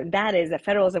how important that is, that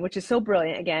federalism, which is so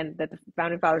brilliant, again, that the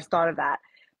founding fathers thought of that,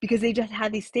 because they just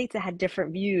had these states that had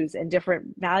different views and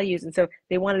different values. And so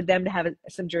they wanted them to have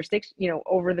some jurisdiction,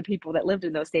 over the people that lived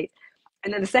in those states.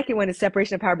 And then the second one is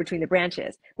separation of power between the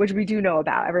branches, which we do know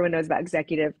about. Everyone knows about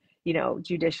executive,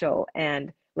 judicial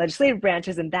and legislative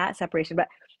branches and that separation. But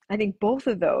I think both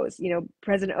of those,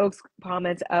 President Oak's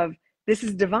comments of this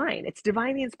is divine. It's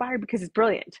divinely inspired because it's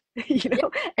brilliant. Yeah.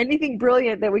 Anything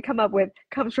brilliant that we come up with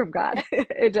comes from God.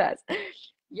 It does.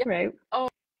 Yeah. Right. Oh,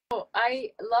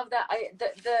 I love that.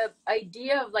 The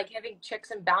idea of like having checks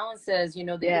and balances,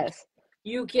 that Yes.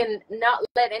 you can not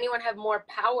let anyone have more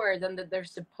power than that they're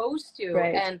supposed to.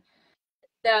 Right. And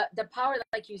the power,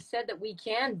 like you said, that we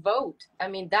can vote. I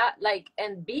mean, that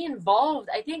and be involved.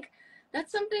 I think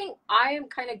that's something I am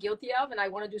kind of guilty of, and I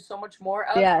want to do so much more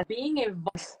of. Yes. Being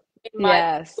involved in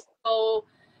my local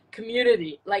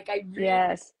community. Like I really,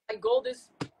 my goal this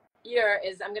year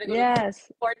is I'm going to go to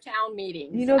 4 town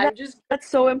meetings. That's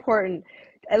so important.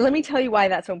 And let me tell you why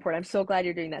that's so important. I'm so glad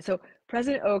you're doing that. So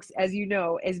President Oaks, as you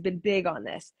know, has been big on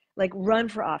this. Like, run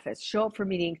for office, show up for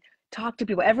meetings, talk to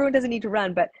people. Everyone doesn't need to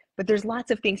run, but there's lots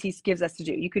of things he gives us to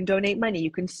do. You can donate money,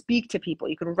 you can speak to people,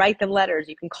 you can write them letters,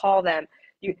 you can call them.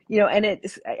 And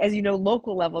it's, as you know,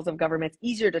 local levels of government, it's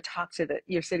easier to talk to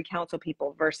your city council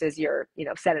people versus your,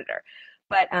 senator.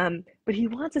 But he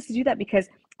wants us to do that because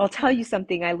I'll tell you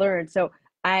something I learned. So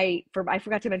I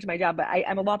forgot to mention my job, but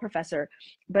I'm a law professor,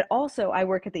 but also I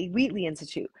work at the Wheatley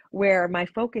Institute, where my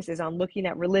focus is on looking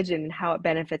at religion and how it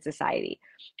benefits society.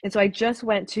 And so I just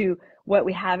went to what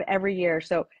we have every year.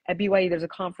 So at BYU, there's a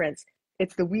conference.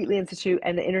 It's the Wheatley Institute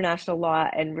and the International Law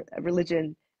and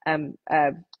Religion,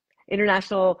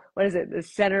 International, what is it? The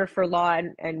Center for Law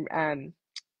and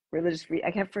Religious Freedom.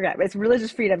 I can't forget. It's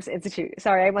Religious Freedoms Institute.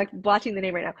 Sorry, I'm like blotching the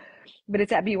name right now. But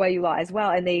it's at BYU Law as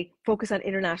well, and they focus on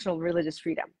international religious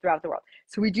freedom throughout the world.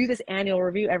 So we do this annual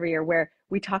review every year where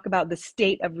we talk about the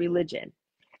state of religion.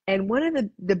 And one of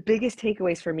the biggest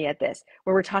takeaways for me at this,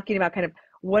 where we're talking about kind of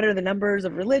what are the numbers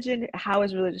of religion, how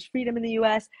is religious freedom in the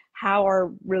US, how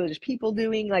are religious people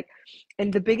doing,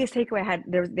 and the biggest takeaway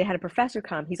they had a professor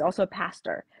come, he's also a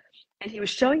pastor, and he was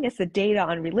showing us the data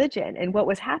on religion and what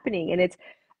was happening. And it's,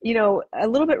 a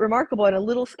little bit remarkable and a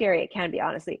little scary, it can be,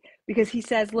 honestly, because he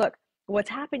says, look, what's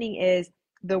happening is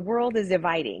the world is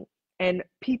dividing, and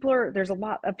there's a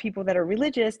lot of people that are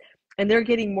religious and they're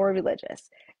getting more religious.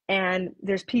 And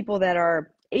there's people that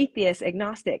are atheist,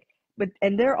 agnostic,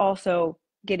 and they're also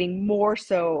getting more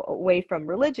so away from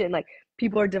religion. Like,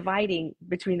 people are dividing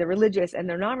between the religious and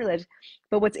the non-religious.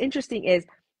 But what's interesting is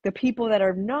the people that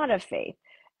are not of faith,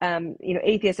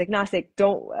 atheist, agnostic,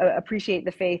 don't appreciate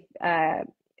the faith,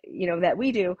 that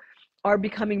we do, are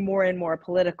becoming more and more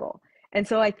political. And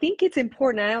so I think it's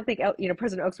important. I don't think,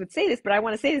 President Oaks would say this, but I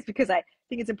want to say this because I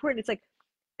think it's important. It's like,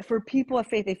 for people of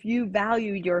faith, if you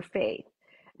value your faith,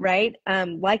 right?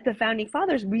 Like the founding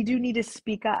fathers, we do need to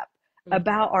speak up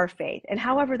about our faith, and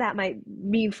however that might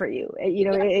mean for you.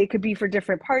 It could be for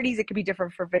different parties. It could be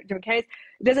different for different candidates.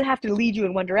 It doesn't have to lead you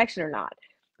in one direction or not.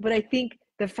 But I think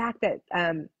the fact that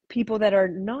people that are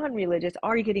non-religious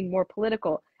are getting more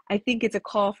political, I think it's a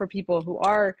call for people who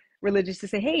are religious to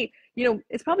say, hey,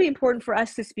 it's probably important for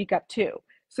us to speak up too,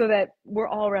 so that we're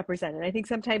all represented. I think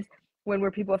sometimes when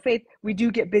we're people of faith, we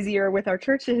do get busier with our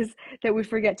churches that we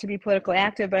forget to be politically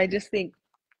active. But I just think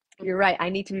you're right. I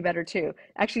need to be better too.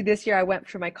 Actually, this year I went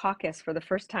for my caucus for the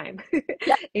first time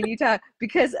in Utah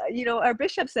because, our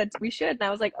bishop said we should. And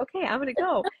I was like, okay, I'm going to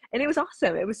go. And it was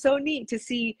awesome. It was so neat to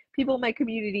see people in my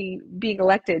community being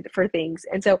elected for things.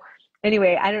 And so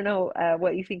anyway, I don't know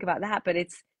what you think about that, but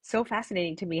it's so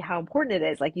fascinating to me how important it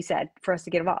is, like you said, for us to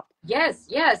get involved. Yes.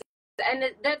 And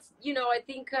that's, I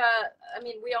think,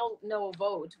 we all know a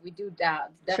vote. We do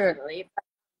that, definitely. Sure.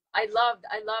 I loved,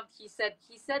 he said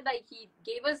like, he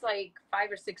gave us like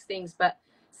 5 or 6 things, but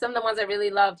some of the ones I really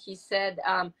loved, he said,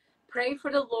 pray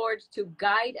for the Lord to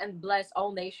guide and bless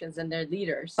all nations and their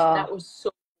leaders. That was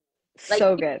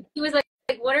so good. He was like,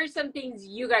 what are some things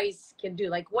you guys can do?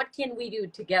 Like, what can we do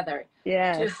together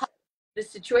to help the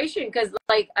situation? Because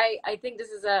I think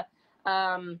this is a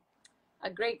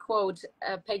great quote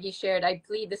Peggy shared. I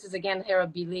plead, this is again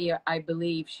Harold B. Lee, I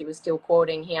believe she was still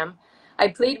quoting him. I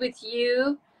plead with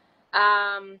you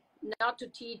not to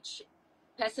teach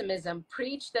pessimism.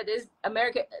 Preach that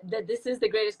this is the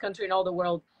greatest country in all the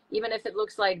world, even if it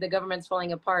looks like the government's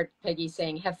falling apart. Peggy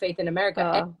saying, have faith in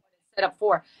America. set up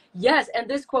for. Yes, and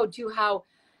this quote too, how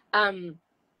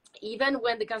even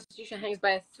when the Constitution hangs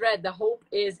by a thread, the hope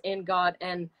is in God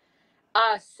and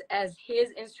us as his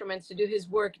instruments to do his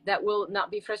work that will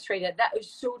not be frustrated. That is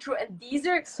so true. And these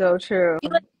are, So true. I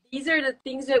feel like these are the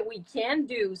things that we can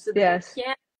do so that Yes. we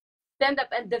can stand up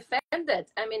and defend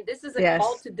it. I mean, this is a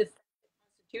call Yes. to defend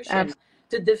the Constitution,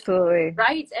 to defend Absolutely.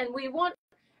 rights. And we want,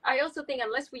 I also think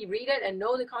unless we read it and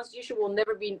know the Constitution, will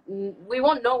never be, we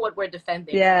won't know what we're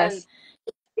defending. Yes. And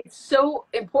it's so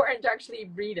important to actually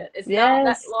read it. It's Yes. not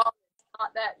that long. It's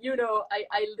not that, you know,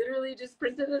 I literally just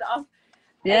printed it off.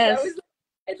 Yes. As I was,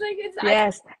 it's like, it's,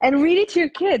 yes. And read it to your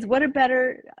kids. What a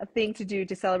better thing to do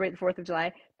to celebrate the 4th of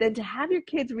July than to have your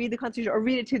kids read the Constitution, or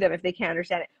read it to them if they can't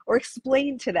understand it, or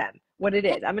explain to them what it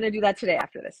is. I'm going to do that today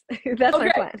after this. That's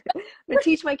my plan. I'm going to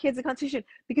teach my kids the Constitution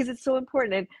because it's so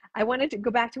important. And I wanted to go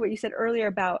back to what you said earlier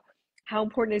about how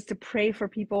important it is to pray for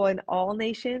people in all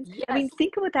nations. Yes. I mean,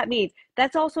 think of what that means.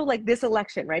 That's also like this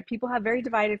election, right? People have very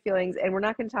divided feelings, and we're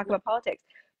not going to talk about politics,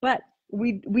 but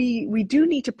we do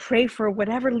need to pray for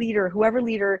whoever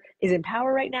leader is in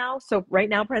power right now. So right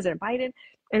now, President Biden,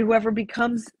 and whoever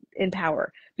becomes in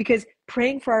power, because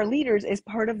praying for our leaders is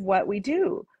part of what we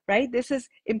do, right? This is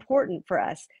important for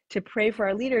us to pray for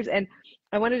our leaders. And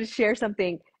I wanted to share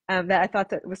something that I thought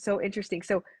that was so interesting.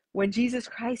 So when Jesus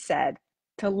Christ said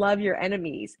to love your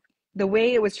enemies, the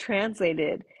way it was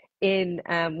translated in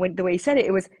when the way he said it,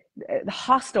 it was the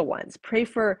hostile ones. Pray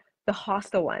for the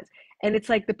hostile ones. And it's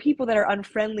like the people that are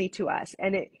unfriendly to us.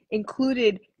 And it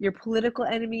included your political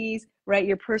enemies, right?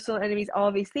 Your personal enemies, all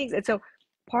of these things. And so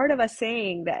part of us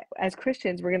saying that as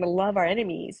Christians, we're going to love our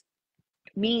enemies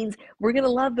means we're going to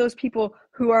love those people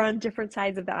who are on different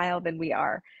sides of the aisle than we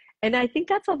are. And I think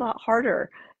that's a lot harder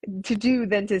to do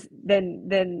than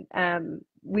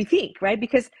we think, right?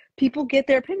 Because people get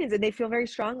their opinions and they feel very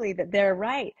strongly that they're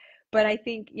right. But I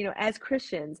think, you know, as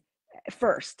Christians,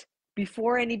 first,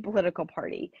 before any political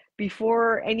party,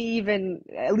 before any even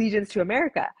allegiance to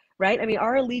America, right? I mean,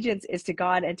 our allegiance is to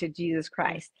God and to Jesus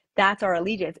Christ. That's our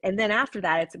allegiance. And then after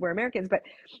that, we're Americans. But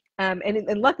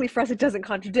and luckily for us, it doesn't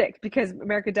contradict, because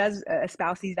America does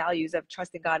espouse these values of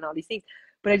trusting God and all these things.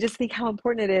 But I just think how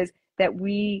important it is that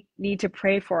we need to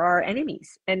pray for our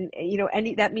enemies. And, you know,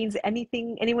 that means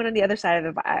anyone on the other side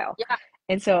of the aisle. Yeah.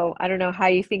 And so I don't know how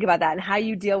you think about that and how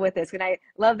you deal with this. And I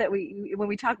love that when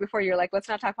we talked before, you're like, let's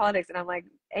not talk politics. And I'm like,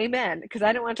 amen, because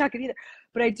I don't want to talk it either.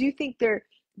 But I do think there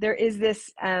is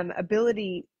this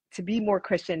ability to be more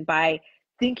Christian by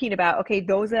thinking about, okay,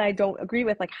 those that I don't agree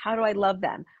with, like, how do I love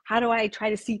them? How do I try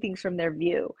to see things from their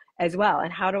view as well?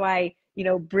 And how do I, you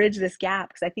know, bridge this gap?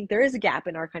 Because I think there is a gap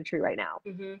in our country right now.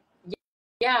 Mm-hmm.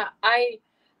 Yeah, I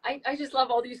just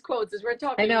love all these quotes as we're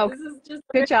talking. I know. This is just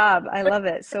good job. I love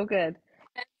it. So good.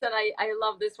 And I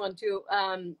love this one too.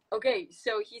 Okay,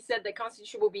 so he said the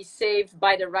Constitution will be saved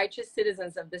by the righteous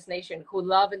citizens of this nation who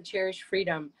love and cherish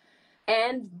freedom,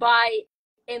 and by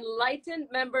enlightened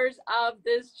members of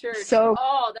this church. So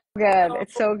that's good. So,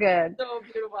 it's so good. So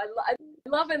beautiful. I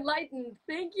love enlightened.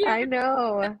 Thank you. I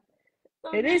know.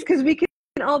 So it is, because we can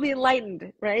all be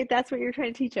enlightened, right? That's what you're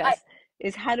trying to teach us,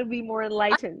 is how to be more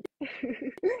enlightened.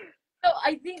 So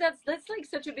I think that's like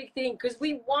such a big thing, because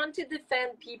we want to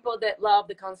defend people that love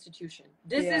the Constitution.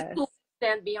 This is who we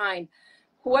stand behind.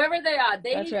 Whoever they are,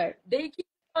 That's right. They keep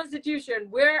the Constitution.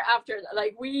 We're after,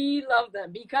 like, we love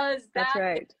them because that's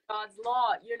right. God's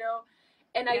law, you know.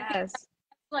 And I think that's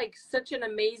like such an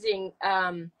amazing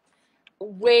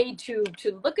way to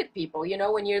look at people. You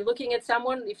know, when you're looking at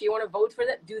someone, if you want to vote for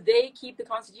them, do they keep the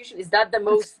Constitution? Is that the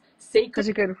most sacred?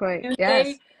 Such a good point.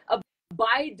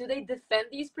 Do they defend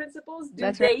these principles?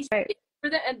 That's right. For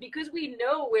that? And because we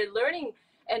know, we're learning,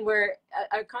 and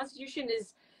our Constitution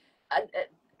is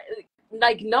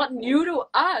like not new to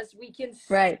us, we can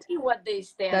see what they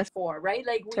stand for, right?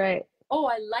 Like, oh,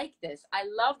 I like this, I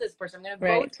love this person, I'm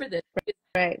going to vote for this.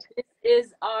 This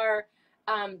is our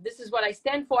this is what I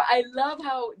stand for. I love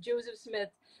how Joseph Smith,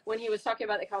 when he was talking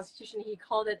about the Constitution, he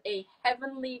called it a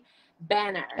heavenly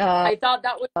banner. I thought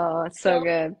that was it's so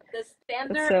good. The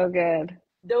standard. It's so good.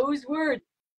 Those words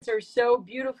are so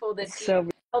beautiful that he held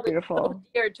it so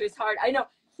dear to his heart. I know.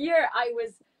 Here I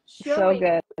was showing.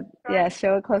 So good. Yeah,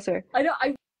 show it closer. I know.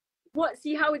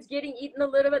 See how it's getting eaten a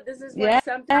little bit? This is what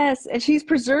sometimes. And she's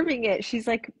preserving it. She's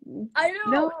like, I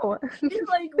know. No. She's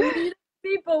like, we need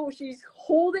people. She's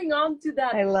holding on to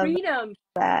that freedom.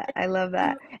 I love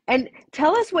that. And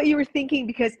tell us what you were thinking,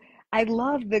 because I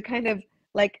love the kind of,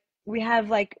 like, we have,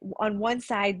 like, on one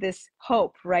side this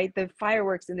hope, right? The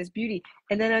fireworks and this beauty.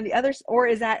 And then on the other, or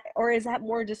is that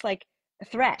more just like a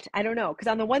threat? I don't know. Because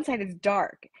on the one side it's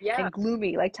dark and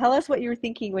gloomy. Like, tell us what you were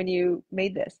thinking when you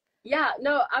made this. Yeah,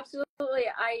 no, absolutely.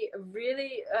 I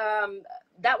really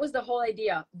that was the whole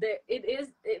idea.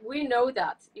 We know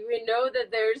that. We know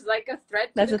that there's like a threat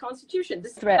to That's the a Constitution.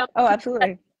 This is threat. Oh, something that,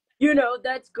 absolutely.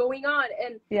 that's going on.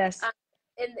 Yes. Uh,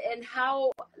 and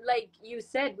how, like you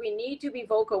said, we need to be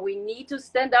vocal. We need to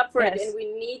stand up for it, and Yes.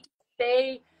 we need to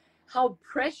say how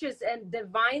precious and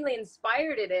divinely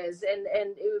inspired it is. And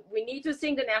we need to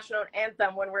sing the national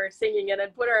anthem when we're singing it,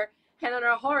 and put our hand on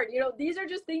our heart. These are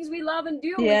just things we love and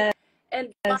do. We Yes.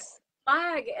 and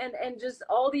flag and just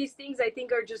all these things, I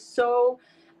think, are just so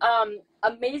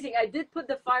amazing. I did put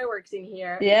the fireworks in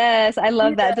here. Yes. I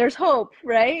love that. Yeah, There's hope,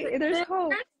 right? There's there,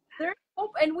 hope. there's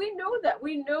hope, and we know that.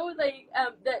 We know, like,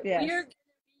 that we're Yes. gonna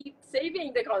be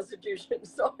saving the Constitution.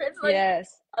 So it's like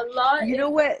Yes. a lot. You know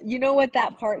It's what? You know what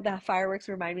that part, that fireworks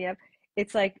remind me of?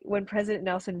 It's like when President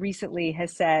Nelson recently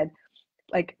has said,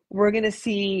 like, we're going to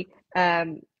see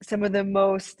some of the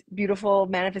most beautiful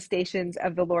manifestations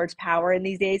of the Lord's power in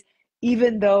these days,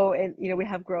 even though, and we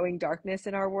have growing darkness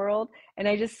in our world. And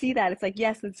I just see that it's like,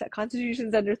 yes, the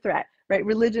Constitution's under threat, right?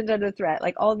 Religion's under threat,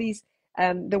 like all these,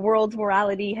 the world's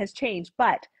morality has changed,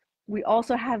 but we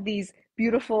also have these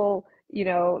beautiful,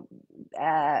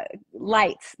 uh,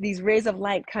 lights, these rays of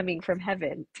light coming from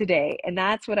heaven today. And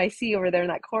that's what I see over there in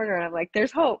that corner. And I'm like,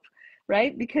 there's hope,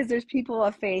 right? Because there's people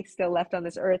of faith still left on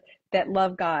this earth that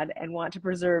love God and want to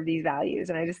preserve these values.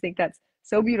 And I just think that's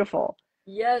so beautiful.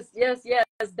 Yes, yes, yes.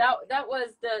 That was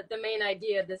the main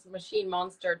idea. This machine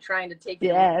monster trying to take the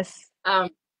world. Yes. Um,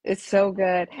 It's so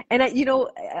good. And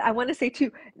I want to say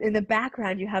too, in the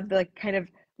background, you have the like kind of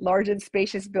large and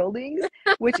spacious buildings,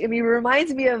 which I mean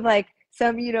reminds me of like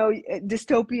some,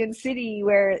 dystopian city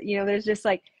where, there's just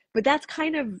like, but that's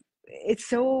kind of, it's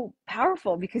so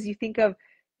powerful because you think of,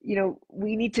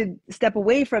 we need to step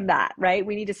away from that, right?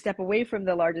 We need to step away from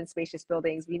the large and spacious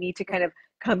buildings. We need to kind of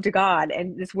come to God.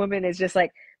 And this woman is just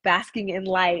like basking in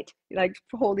light, like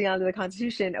holding on to the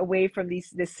Constitution away from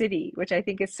this city, which I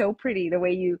think is so pretty. The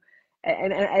way you,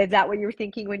 and is that what you were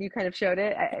thinking when you kind of showed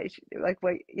it? Like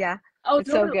what? Yeah, oh,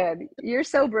 it's so totally. good. You're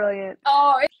so brilliant.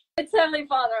 Oh, it's Heavenly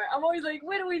Father. I'm always like,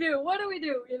 what do we do? What do we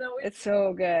do? It's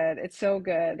so good. It's so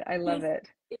good. I love His it.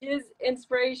 his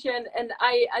inspiration. And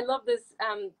I love this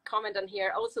comment on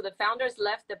here. Also, the founders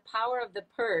left the power of the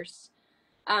purse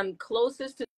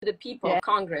closest to the people, Yes.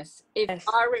 Congress. If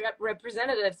our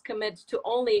representatives commit to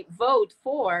only vote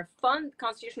for fund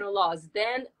constitutional laws,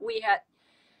 then we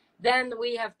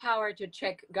have power to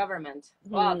check government.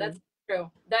 Wow, Hmm. that's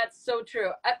true. That's so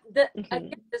true. Again,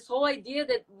 Hmm. this whole idea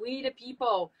that we the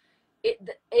people,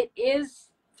 it is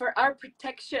for our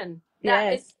protection.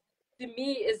 That is, Yes. to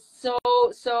me, is so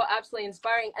so absolutely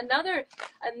inspiring. Another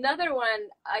one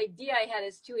idea I had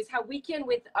is how we can,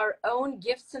 with our own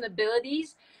gifts and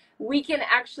abilities, we can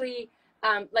actually,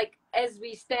 like, as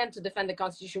we stand to defend the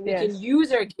Constitution, we can Yes.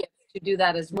 use our gifts to do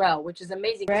that as well, which is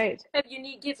amazing because Right. we have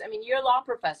unique gifts. I mean, you're a law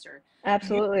professor, you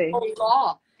Absolutely. know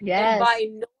law, and Yes. by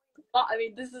knowing law, I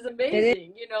mean, this is It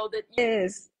amazing. That you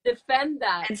is. defend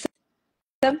that. And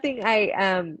something I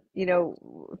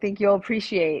think you'll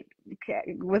appreciate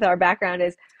with our background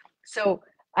is, so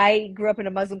I grew up in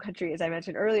a Muslim country, as I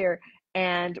mentioned earlier,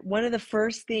 and one of the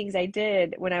first things I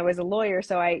did when I was a lawyer,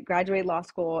 so I graduated law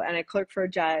school and I clerked for a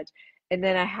judge, and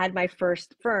then I had my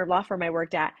first law firm I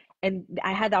worked at, and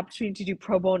I had the opportunity to do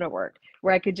pro bono work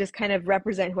where I could just kind of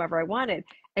represent whoever I wanted.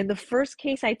 And the first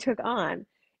case I took on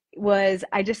was,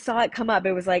 I just saw it come up.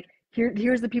 It was like,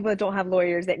 here's the people that don't have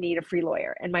lawyers that need a free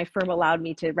lawyer, and my firm allowed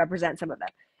me to represent some of them.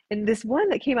 And this one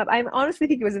that came up, I honestly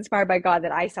think it was inspired by God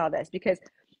that I saw this, because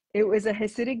it was a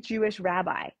Hasidic Jewish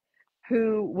rabbi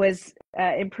who was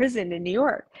imprisoned in New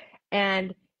York,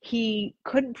 and he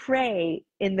couldn't pray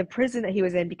in the prison that he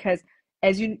was in because,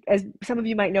 as some of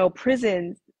you might know,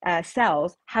 prison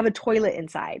cells have a toilet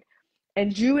inside,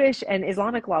 and Jewish and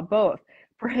Islamic law both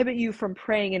prohibit you from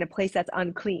praying in a place that's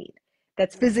unclean,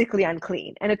 that's physically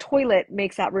unclean. And a toilet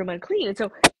makes that room unclean. And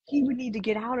so he would need to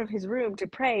get out of his room to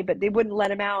pray, but they wouldn't let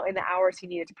him out in the hours he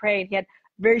needed to pray. And he had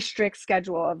a very strict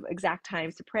schedule of exact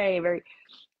times to pray.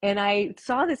 And I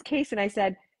saw this case and I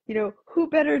said, who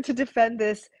better to defend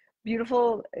this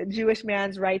beautiful Jewish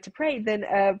man's right to pray than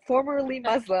a formerly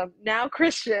Muslim, now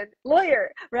Christian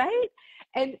lawyer, right?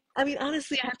 And I mean,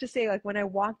 honestly, I have to say, like, when I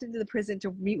walked into the prison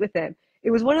to meet with him, it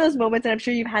was one of those moments, and I'm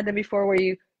sure you've had them before, where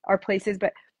you are places,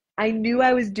 but I knew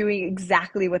I was doing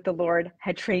exactly what the Lord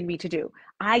had trained me to do.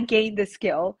 I gained the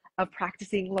skill of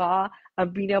practicing law,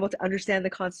 of being able to understand the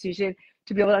Constitution,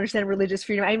 to be able to understand religious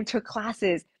freedom. I even took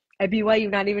classes at BYU,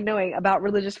 not even knowing about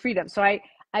religious freedom. So I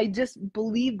just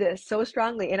believe this so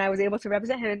strongly, and I was able to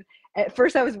represent him. At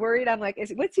first, I was worried. I'm like,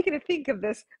 what's he going to think of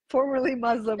this formerly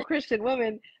Muslim Christian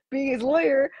woman being his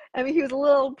lawyer. I mean, he was a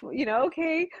little,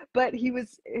 okay, but he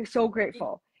was so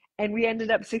grateful. And we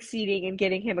ended up succeeding in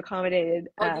getting him accommodated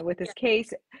Oh, with yeah, his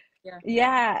case. yeah.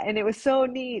 Yeah, and it was so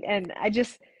neat. And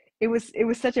it was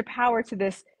such a power to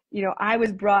this. I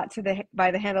was brought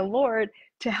by the hand of the Lord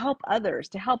to help others,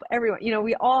 to help everyone.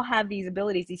 We all have these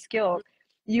abilities, these skills.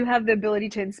 You have the ability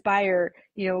to inspire,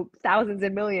 thousands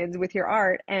and millions with your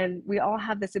art, and we all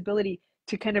have this ability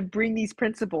to kind of bring these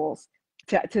principles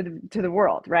to the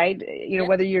world, right? Yeah.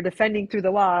 Whether you're defending through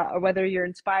the law or whether you're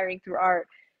inspiring through art,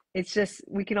 it's just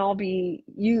we can all be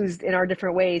used in our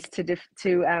different ways to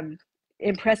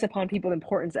impress upon people the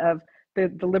importance of the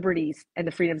liberties and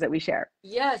the freedoms that we share.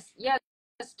 Yes, yes.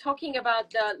 Talking about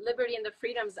the liberty and the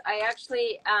freedoms, I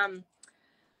actually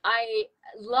I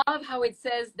love how it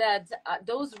says that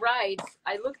those rights.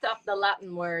 I looked up the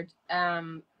Latin word.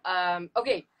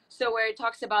 Okay, so where it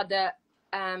talks about the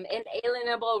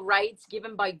inalienable rights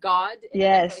given by God in the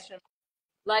Yes. Declaration of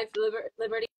Life,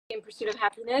 Liberty, and Pursuit of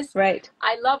Happiness. Right.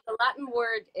 I love the Latin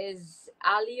word is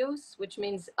alius, which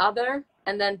means other,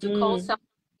 and then to call something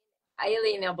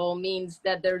alienable means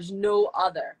that there's no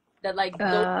other. That like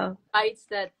those rights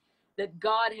that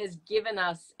God has given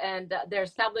us and they're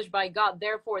established by God,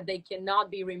 therefore they cannot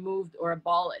be removed or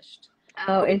abolished.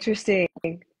 Oh, interesting.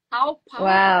 How powerful!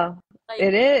 Wow. Like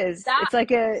It is. that.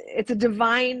 It's a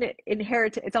divine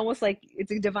inheritance. It's almost like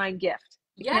it's a divine gift.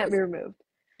 It can't Yes, be removed.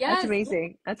 That's yes.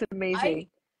 amazing. That's amazing.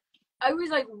 I was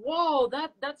like, whoa,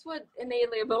 that's what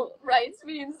inalienable rights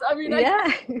means. I mean, I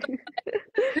Yeah.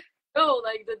 know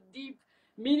like the deep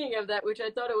meaning of that, which I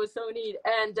thought it was so neat.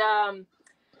 And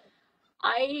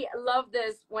I love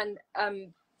this when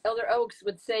Elder Oaks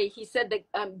would say, he said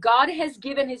that God has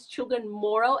given his children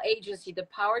moral agency, the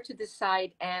power to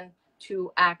decide and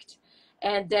to act.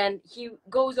 And then he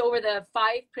goes over the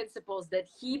 5 principles that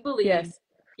he believes. Yes.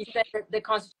 He said that the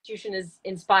Constitution is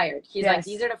inspired. He's like,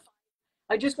 these are the 5.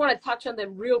 I just want to touch on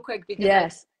them real quick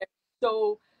because they're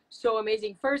so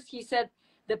amazing. First, he said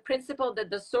the principle that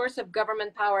the source of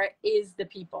government power is the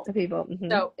people. The people.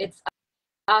 So it's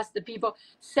us, the people.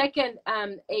 Second,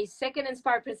 a second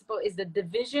inspired principle is the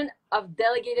division of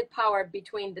delegated power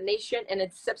between the nation and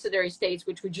its subsidiary states,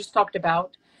 which we just talked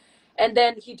about. And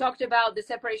then he talked about the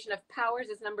separation of powers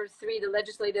as number 3, the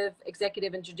legislative,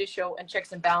 executive, and judicial, and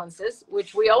checks and balances,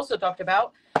 which we also talked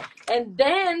about. And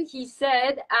then he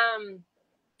said,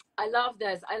 I love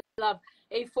this. I love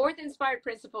a 4th inspired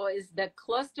principle is the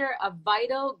cluster of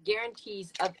vital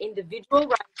guarantees of individual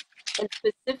rights and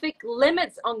specific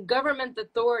limits on government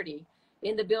authority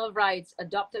in the Bill of Rights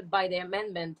adopted by the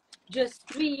amendment just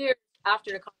 3 years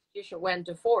after the Constitution went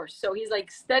into force. So he's like,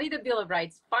 study the Bill of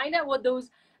Rights, find out what those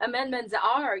amendments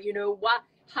are.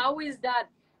 How is that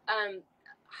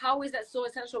so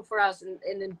essential for us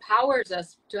and empowers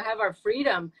us to have our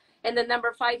freedom. And then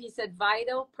number 5, he said,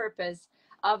 vital purpose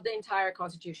of the entire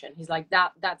Constitution. He's like,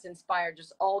 that's inspired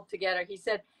just all together. He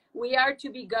said, we are to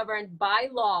be governed by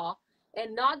law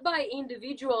and not by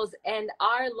individuals, and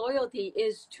our loyalty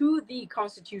is to the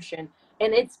Constitution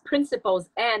and its principles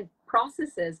and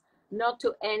processes, not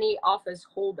to any office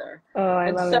holder. Oh, I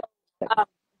love it.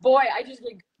 Boy, I just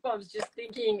get goosebumps just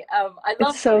thinking of. I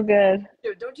love. It's so good.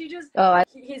 Don't you just? Oh, I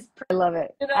His. love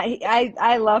it.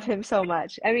 I love him so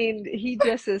much. I mean, he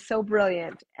just is so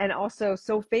brilliant and also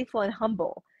so faithful and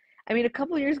humble. I mean, a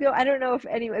couple of years ago, I don't know if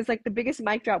anyone, it's like the biggest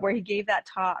mic drop where he gave that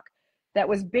talk that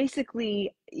was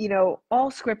basically,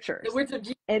 all scriptures The words of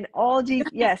Jesus. and all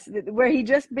Jesus. Yes, where he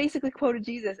just basically quoted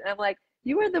Jesus. And I'm like,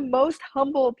 you are the most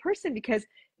humble person because,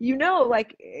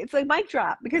 like, it's like mic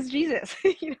drop because Jesus,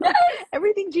 Yes.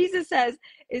 everything Jesus says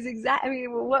is exact. I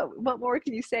mean, what more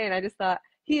can you say? And I just thought,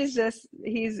 he's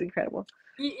incredible.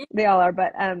 They all are,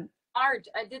 but art.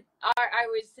 I did art. I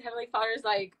was Heavenly Father's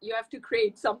like, you have to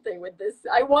create something with this.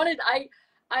 I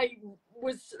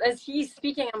was, as he's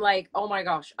speaking, I'm like, oh my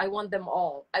gosh, I want them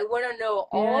all. I want to know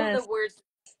all the words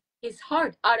his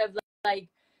heart out of like,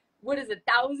 what is it,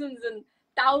 thousands and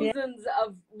thousands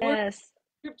of words,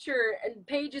 scripture and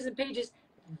pages.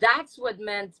 That's what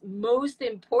meant most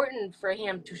important for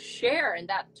him to share in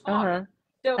that talk.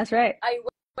 So that's right. I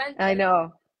went. I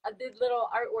know. I did little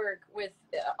artwork with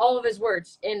all of his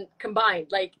words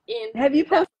combined. Have you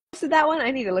posted that one?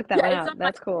 I need to look that one up.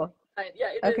 That's cool.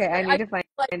 Yeah. Okay, I need to find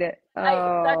it.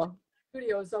 It's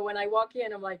studio, so when I walk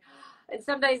in, I'm like, and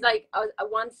sometimes like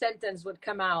one sentence would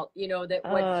come out, that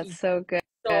what it's so good.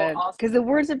 So awesome. Because the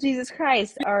words of Jesus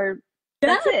Christ are,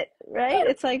 that's it, right?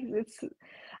 It's like,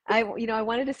 I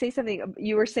wanted to say something.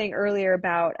 You were saying earlier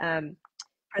about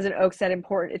President Oak said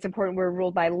it's important we're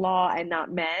ruled by law and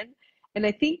not men. And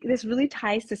I think this really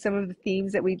ties to some of the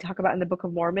themes that we talk about in the Book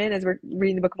of Mormon as we're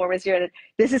reading the Book of Mormon this year. And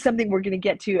this is something we're going to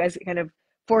get to as kind of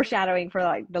foreshadowing for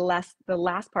like the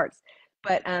last parts.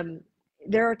 But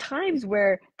there are times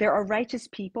where there are righteous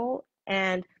people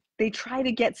and they try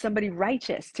to get somebody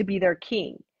righteous to be their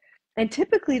king. And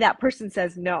typically that person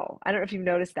says no. I don't know if you've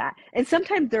noticed that. And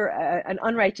sometimes they're an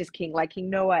unrighteous king, like King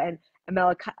Noah and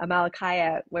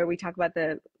Amalickiah, where we talk about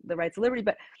the rights of liberty.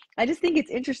 But I just think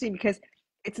it's interesting because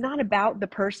it's not about the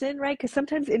person, right? Because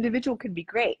sometimes the individual can be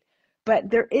great, but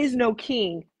there is no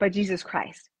king but Jesus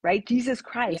Christ, right? Jesus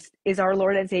Yeah. Christ is our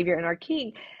Lord and Savior and our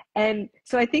King. And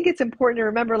so I think it's important to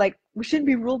remember, like, we shouldn't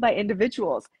be ruled by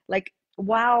individuals. Like,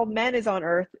 while man is on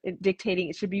earth dictating,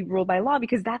 it should be ruled by law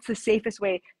because that's the safest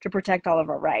way to protect all of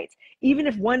our rights. Even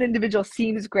if one individual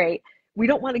seems great, we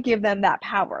don't want to give them that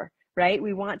power, right?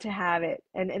 We want to have it.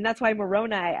 And that's why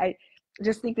Moroni, I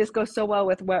just think this goes so well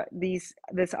with what this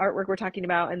artwork we're talking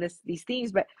about and these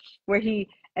themes, but where he,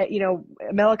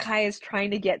 Malachi is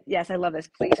trying to get, yes, I love this.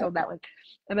 Please hold that one.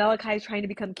 Malachi is trying to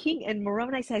become king, and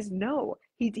Moroni says no.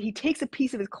 He takes a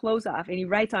piece of his clothes off and he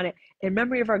writes on it, in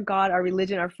memory of our God, our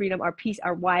religion, our freedom, our peace,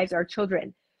 our wives, our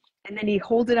children. And then he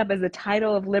holds it up as the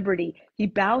title of liberty. He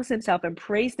bows himself and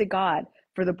prays to God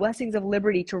for the blessings of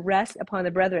liberty to rest upon the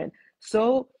brethren,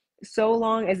 so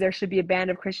long as there should be a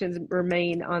band of Christians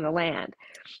remain on the land.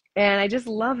 And I just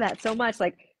love that so much.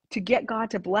 Like, to get God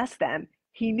to bless them,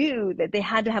 he knew that they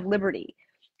had to have liberty.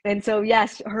 And so,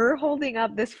 yes, her holding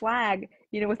up this flag,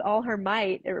 with all her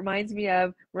might, it reminds me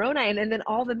of Moroni. And then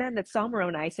all the men that saw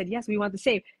Moroni said, yes, we want the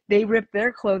same. They ripped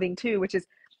their clothing too, which is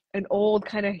an old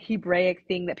kind of Hebraic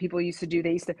thing that people used to do.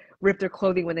 They used to rip their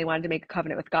clothing when they wanted to make a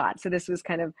covenant with God. So this was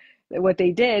kind of what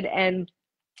they did. And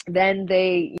then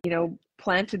they,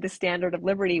 planted the standard of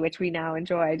liberty, which we now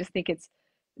enjoy. I just think it's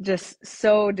just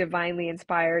so divinely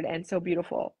inspired and so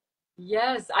beautiful.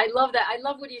 Yes, I love that. I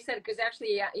love what you said because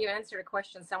actually you answered a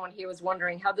question. Someone here was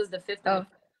wondering, how does the fifth and the Oh,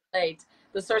 fifth relate?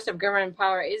 The source of government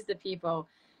power is the people,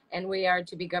 and we are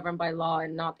to be governed by law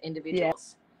and not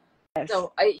individuals. yes.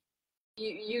 So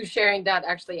you sharing that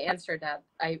actually answered that.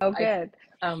 Oh, good.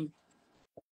 Um,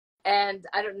 and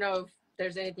I don't know if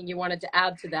there's anything you wanted to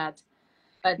add to that,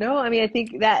 but No, I mean, I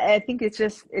think it's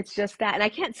just that, and I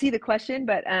can't see the question,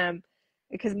 but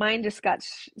because mine just got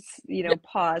yeah,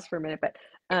 paused for a minute, but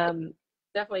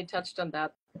definitely touched on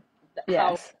that.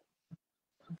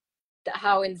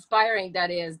 How yes, inspiring that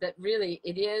is. That really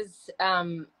it is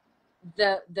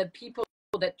the people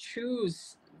that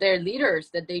choose their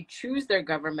leaders, that they choose their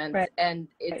government, right, and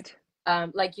it's right.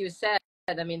 like you said.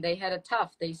 I mean, they had it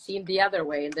tough. They seen the other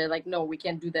way, and they're like, "No, we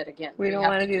can't do that again. We We don't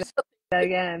have want to to do do something." that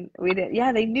again. We did,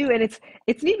 yeah, they knew, and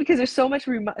it's neat because there's so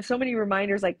many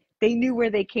reminders. Like, they knew where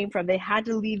they came from. They had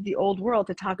to leave the old world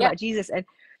to talk Yeah, about Jesus, and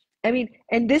I mean,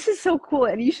 and this is so cool.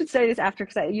 And you should study this after,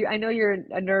 because I know you're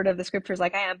a nerd of the scriptures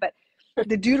like I am, but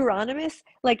the Deuteronomists,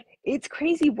 like, it's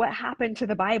crazy what happened to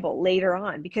the Bible later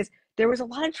on, because there was a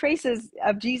lot of traces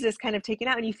of Jesus kind of taken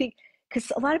out. And you think,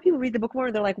 because a lot of people read the Book of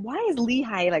Mormon, they're like, why is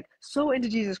Lehi like so into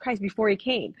Jesus Christ before he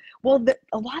came? Well,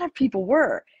 a lot of people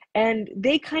were, and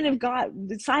they kind of got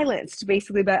silenced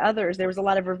basically by others. There was a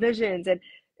lot of revisions, and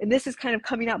this is kind of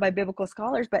coming out by biblical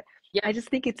scholars. But yeah, I just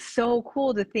think it's so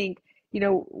cool to think,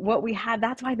 what we have.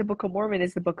 That's why the Book of Mormon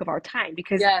is the book of our time,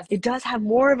 because yes, it does have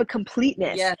more of a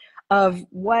completeness yes, of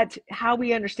how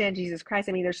we understand Jesus Christ.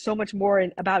 I mean, there's so much more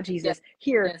about yes, Jesus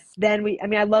here yes, than I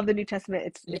mean, I love the New Testament.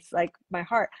 It's yes. it's like my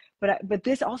heart, but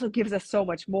this also gives us so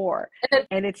much more.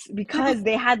 And And it's then, because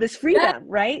they had this yes, freedom,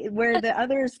 right? Where the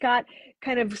others got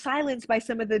kind of silenced by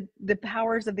some of the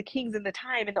powers of the kings in the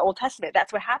time in the Old Testament.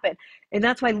 That's what happened. And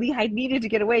that's why Lehi needed to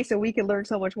get away so we could learn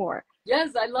so much more.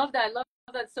 yes, I love that. I love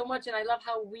that so much, and I love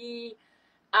how we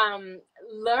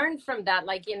learn from that.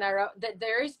 Like in our that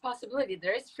there is possibility,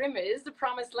 there is freedom. It is the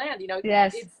promised land.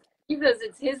 Yes. It's Jesus.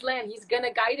 It's His land. He's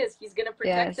gonna guide us. He's gonna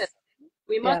protect us. Yes.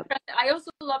 We must Yeah. trust. I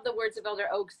also love the words of Elder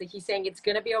Oaks that he's saying it's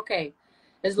gonna be okay,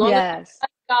 as long as we Yes.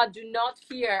 trust God. Do not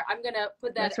fear. I'm gonna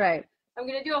put that. That's right. I'm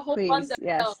gonna do a whole bundle Please.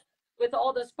 Yes. with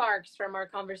all the sparks from our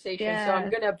conversation. So I'm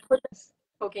Yes. gonna put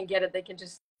people can get it. They can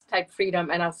just type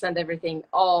freedom, and I'll send everything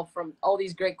all from all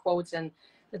these great quotes and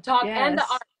the talk and the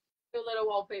art. Yes. Do a little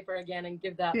wallpaper again and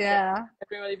give that to Yeah.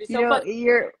 everyone. It'd be so fun.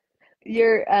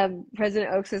 Your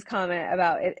President Oaks's comment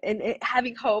about it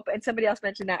having hope, and somebody else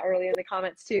mentioned that earlier in the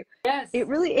comments too. Yes. It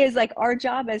really is like our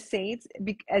job as saints,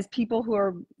 as people who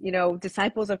are,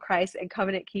 disciples of Christ and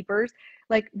covenant keepers.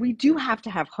 Like, we do have to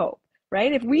have hope,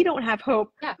 right? If we don't have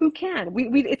hope, Yeah. who can? We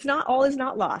it's not, all is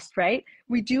not lost, right?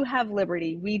 We do have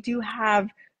liberty. We do have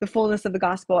the fullness of the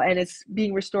gospel, and it's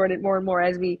being restored more and more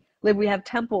as we live. We have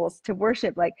temples to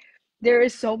worship. Like, there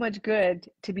is so much good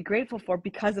to be grateful for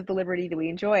because of the liberty that we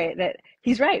enjoy. That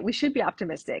he's right. We should be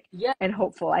optimistic Yeah, and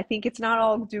hopeful. I think it's not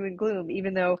all doom and gloom,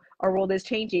 even though our world is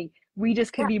changing. We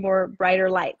just can yeah, be more brighter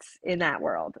lights in that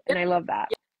world. yeah, And I love that.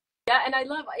 yeah. Yeah, and I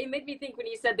love it. Made me think when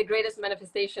you said the greatest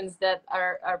manifestations that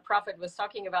our prophet was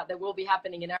talking about that will be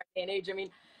happening in our day and age. I mean,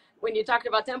 when you talked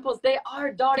about temples, they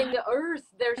are dotting the earth.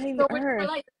 There's Dotting so the much more earth.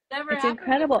 light. It's never It's happened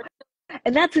incredible. before.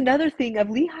 And that's another thing of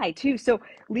Lehi too. So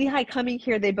Lehi coming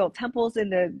here, they built temples in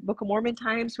the Book of Mormon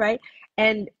times, right?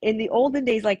 And in the olden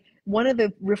days, like one of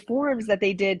the reforms that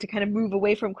they did to kind of move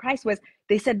away from Christ was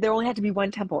they said there only had to be one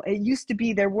temple. It used to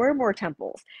be there were more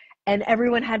temples and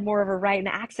everyone had more of a right and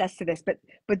access to this.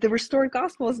 But the restored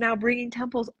gospel is now bringing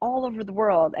temples all over the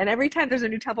world. And every time there's a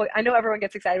new temple, I know everyone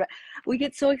gets excited, but we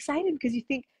get so excited because you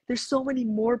think there's so many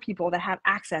more people that have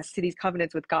access to these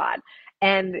covenants with God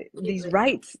and these Completely.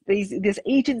 rights, this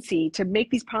agency to make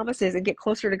these promises and get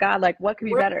closer to God. Like, what could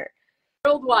be better?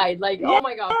 Worldwide, like, Yeah, oh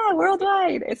my God.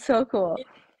 worldwide. It's so cool. It's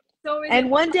so And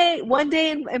amazing. one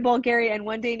day in Bulgaria and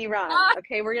one day in Iran. Ah,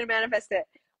 Okay, we're gonna manifest it.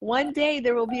 One day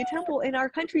there will be a temple in our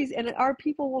countries, and our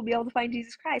people will be able to find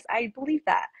Jesus Christ. I believe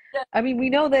that. yeah, I mean, we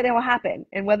know that it will happen,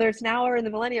 and whether it's now or in the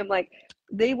millennium, like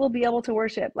they will be able to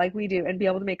worship like we do and be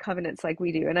able to make covenants like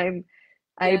we do. And I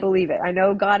yes, believe it. I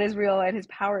know God is real and His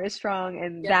power is strong,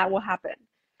 and yeah. that will happen.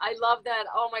 I love that.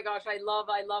 Oh my gosh, I love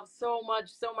so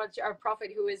much our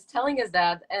prophet who is telling us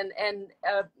that, and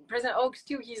President Oaks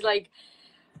too. He's like,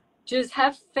 just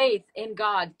have faith in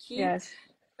God. Keep Yes.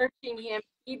 searching Him.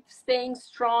 Keep staying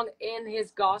strong in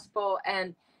His gospel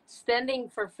and standing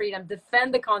for freedom.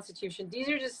 Defend the Constitution. These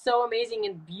are just so amazing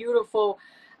and beautiful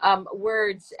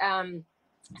words.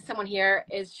 Someone here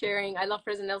is sharing. I love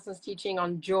President Nelson's teaching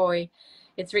on joy.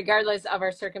 It's regardless of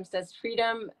our circumstance.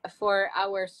 Freedom for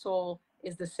our soul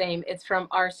is the same. It's from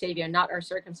our Savior, not our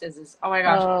circumstances. Oh my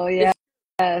gosh, Oh, it's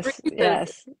yes. Jesus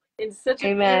Yes. in such a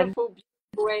Amen. beautiful,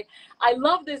 beautiful way. I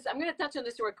love this. I'm going to touch on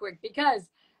this real quick because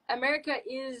America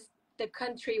is the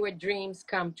country where dreams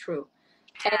come true.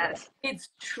 And Yes. it's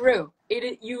true.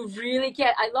 You really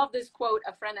can. I love this quote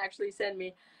a friend actually sent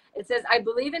me. It says, I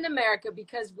believe in America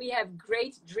because we have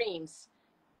great dreams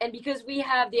and because we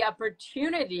have the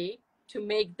opportunity to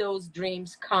make those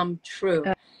dreams come true.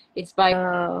 It's by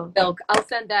Oh, Silk. I'll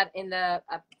send that in the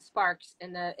Sparks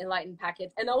in the enLIGHTen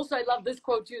packet. And also, I love this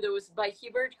quote too. That was by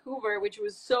Hubert Hoover, which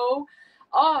was so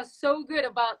good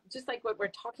about just like what we're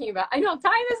talking about. I know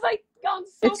time is like gone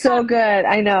so it's so fast. good.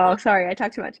 I know. Sorry, I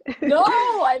talk too much. No,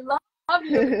 I love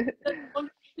you.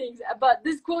 Things, but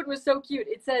this quote was so cute.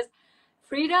 It says,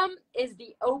 "Freedom is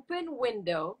the open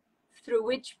window through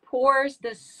which pours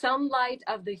the sunlight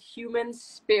of the human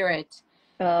spirit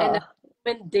and Oh, of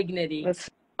human dignity." that's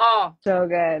Oh, so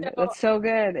good. so That's so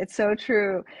good. It's so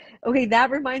true. Okay, that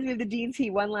reminds me of the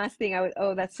DNC. One last thing.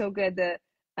 Oh, that's so good. The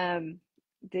um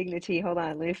dignity. Hold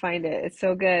on, let me find it. It's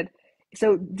so good.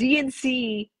 So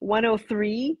DNC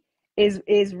 103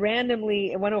 is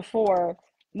randomly 104,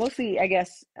 mostly I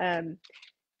guess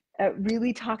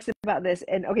really talks about this.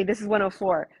 And okay, this is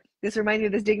 104. This reminds me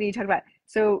of this dignity you talked about.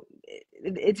 So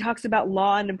it talks about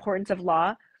law and importance of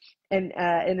law and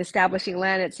in establishing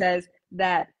land. It says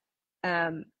that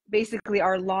basically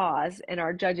our laws and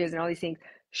our judges and all these things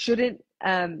shouldn't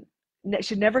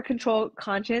should never control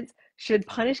conscience, should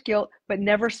punish guilt, but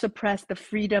never suppress the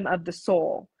freedom of the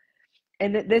soul.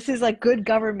 And this is like good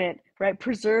government, right?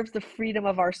 Preserves the freedom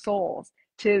of our souls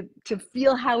to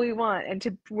feel how we want and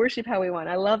to worship how we want.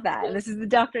 I love that. And this is the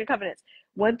Doctrine and Covenants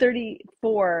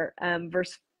 134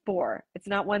 verse 4. It's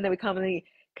not one that we commonly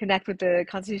connect with the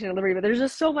Constitution of Liberty, but there's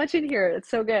just so much in here. It's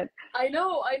so good. I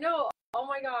know. Oh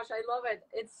my gosh, I love it.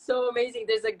 It's so amazing.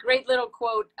 There's a great little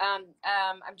quote. I'm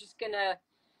just gonna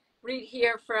read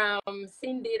here from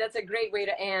Cindy. That's a great way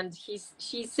to end. She's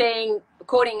saying,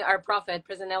 quoting our prophet,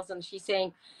 President Nelson, she's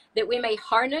saying that we may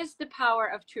harness the power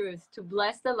of truth to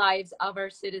bless the lives of our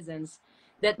citizens,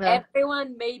 that Uh,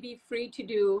 everyone may be free to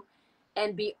do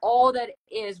and be all that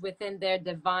is within their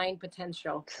divine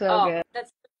potential. so Oh, good.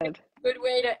 that's a good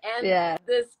way to end Yes.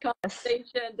 this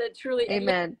conversation. That truly, and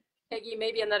yeah, Amen. Peggy,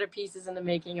 maybe another piece is in the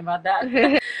making about that.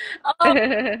 Oh,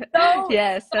 so,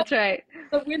 Yes, so that's right.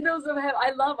 the windows of heaven.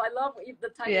 I love the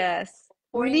title. Yes.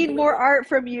 We Pouring need the more windows. art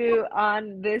from you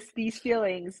on these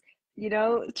feelings.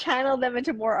 Channel them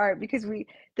into more art because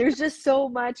there's just so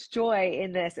much joy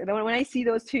in this. And when I see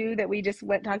those two that we just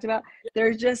went talked about,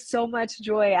 there's just so much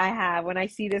joy I have when I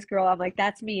see this girl. I'm like,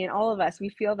 that's me, and all of us, we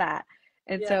feel that.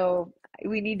 And Yeah. so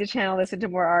we need to channel this into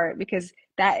more art because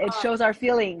that it Uh, shows our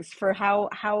feelings for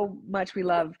how much we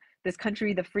love this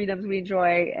country, the freedoms we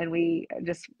enjoy, and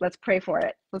let's pray for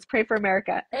it. Let's pray for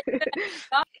America.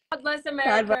 God bless God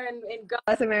America and God.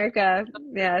 bless America.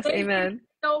 Yes, Thank you amen.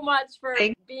 so much for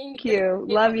Thank being here. you.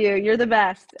 Love you. You're the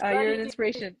best. Love You're you an too,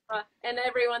 inspiration. and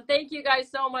everyone. Thank you guys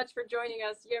so much for joining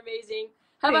us. You're amazing.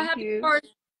 Have a Thank happy you. 4th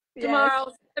Yes.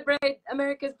 tomorrow. Celebrate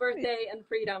America's birthday and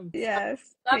freedom.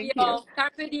 Yes. Love you Thank you. all.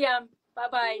 Carpe diem.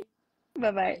 Bye-bye.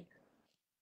 Bye-bye. Bye.